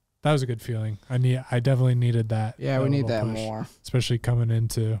that was a good feeling. I definitely needed that. Yeah, we need that push, more. especially coming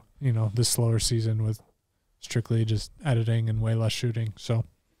into, the slower season with strictly just editing and way less shooting. So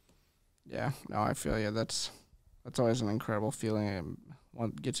yeah, no, I feel you. That's always an incredible feeling.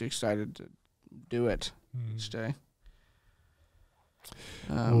 It gets you excited to do it each day.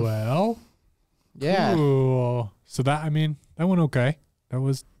 Well, yeah. Cool. So that went okay. That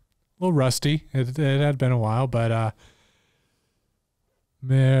was a little rusty. It had been a while, but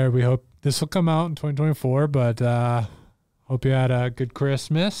we hope this will come out in 2024. But hope you had a good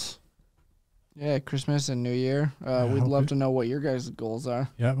Christmas. Yeah, Christmas and New Year. We'd love to know what your guys' goals are.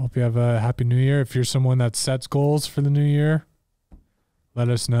 Yeah, hope you have a happy New Year. If you're someone that sets goals for the new year, let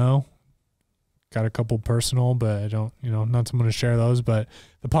us know. Got a couple personal, but I don't, not someone to share those. But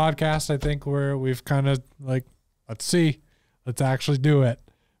the podcast, I think we've kind of like, let's actually do it.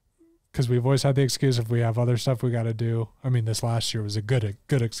 Because we've always had the excuse if we have other stuff we got to do. I mean, this last year was a good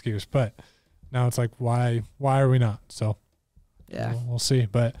excuse, but now it's like, why are we not? So yeah, we'll see.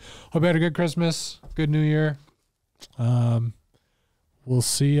 But hope you had a good Christmas, good New Year. We'll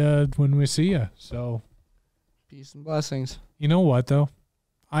see you when we see you. So peace and blessings. You know what though?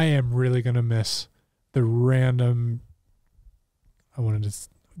 I am really going to miss the random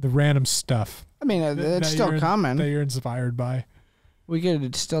stuff. I mean, it's still coming. That you're inspired by. We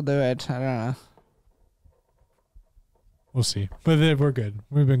could still do it. I don't know. We'll see. But we're good.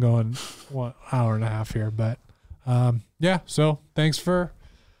 We've been going 1 hour and a half here. But, yeah. So thanks for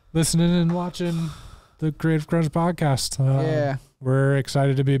listening and watching the Creative Krunch podcast. Yeah. We're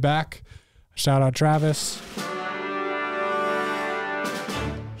excited to be back. Shout out Travis.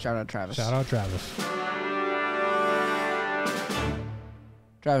 Shout out Travis.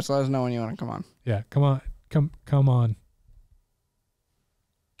 Travis, let us know when you want to come on. Yeah, come on. Come on.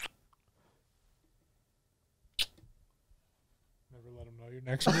 Never let them know your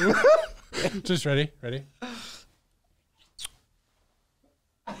next move. Just ready?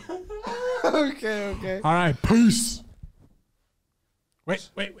 Okay. All right, peace.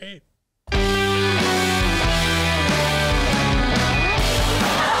 Wait.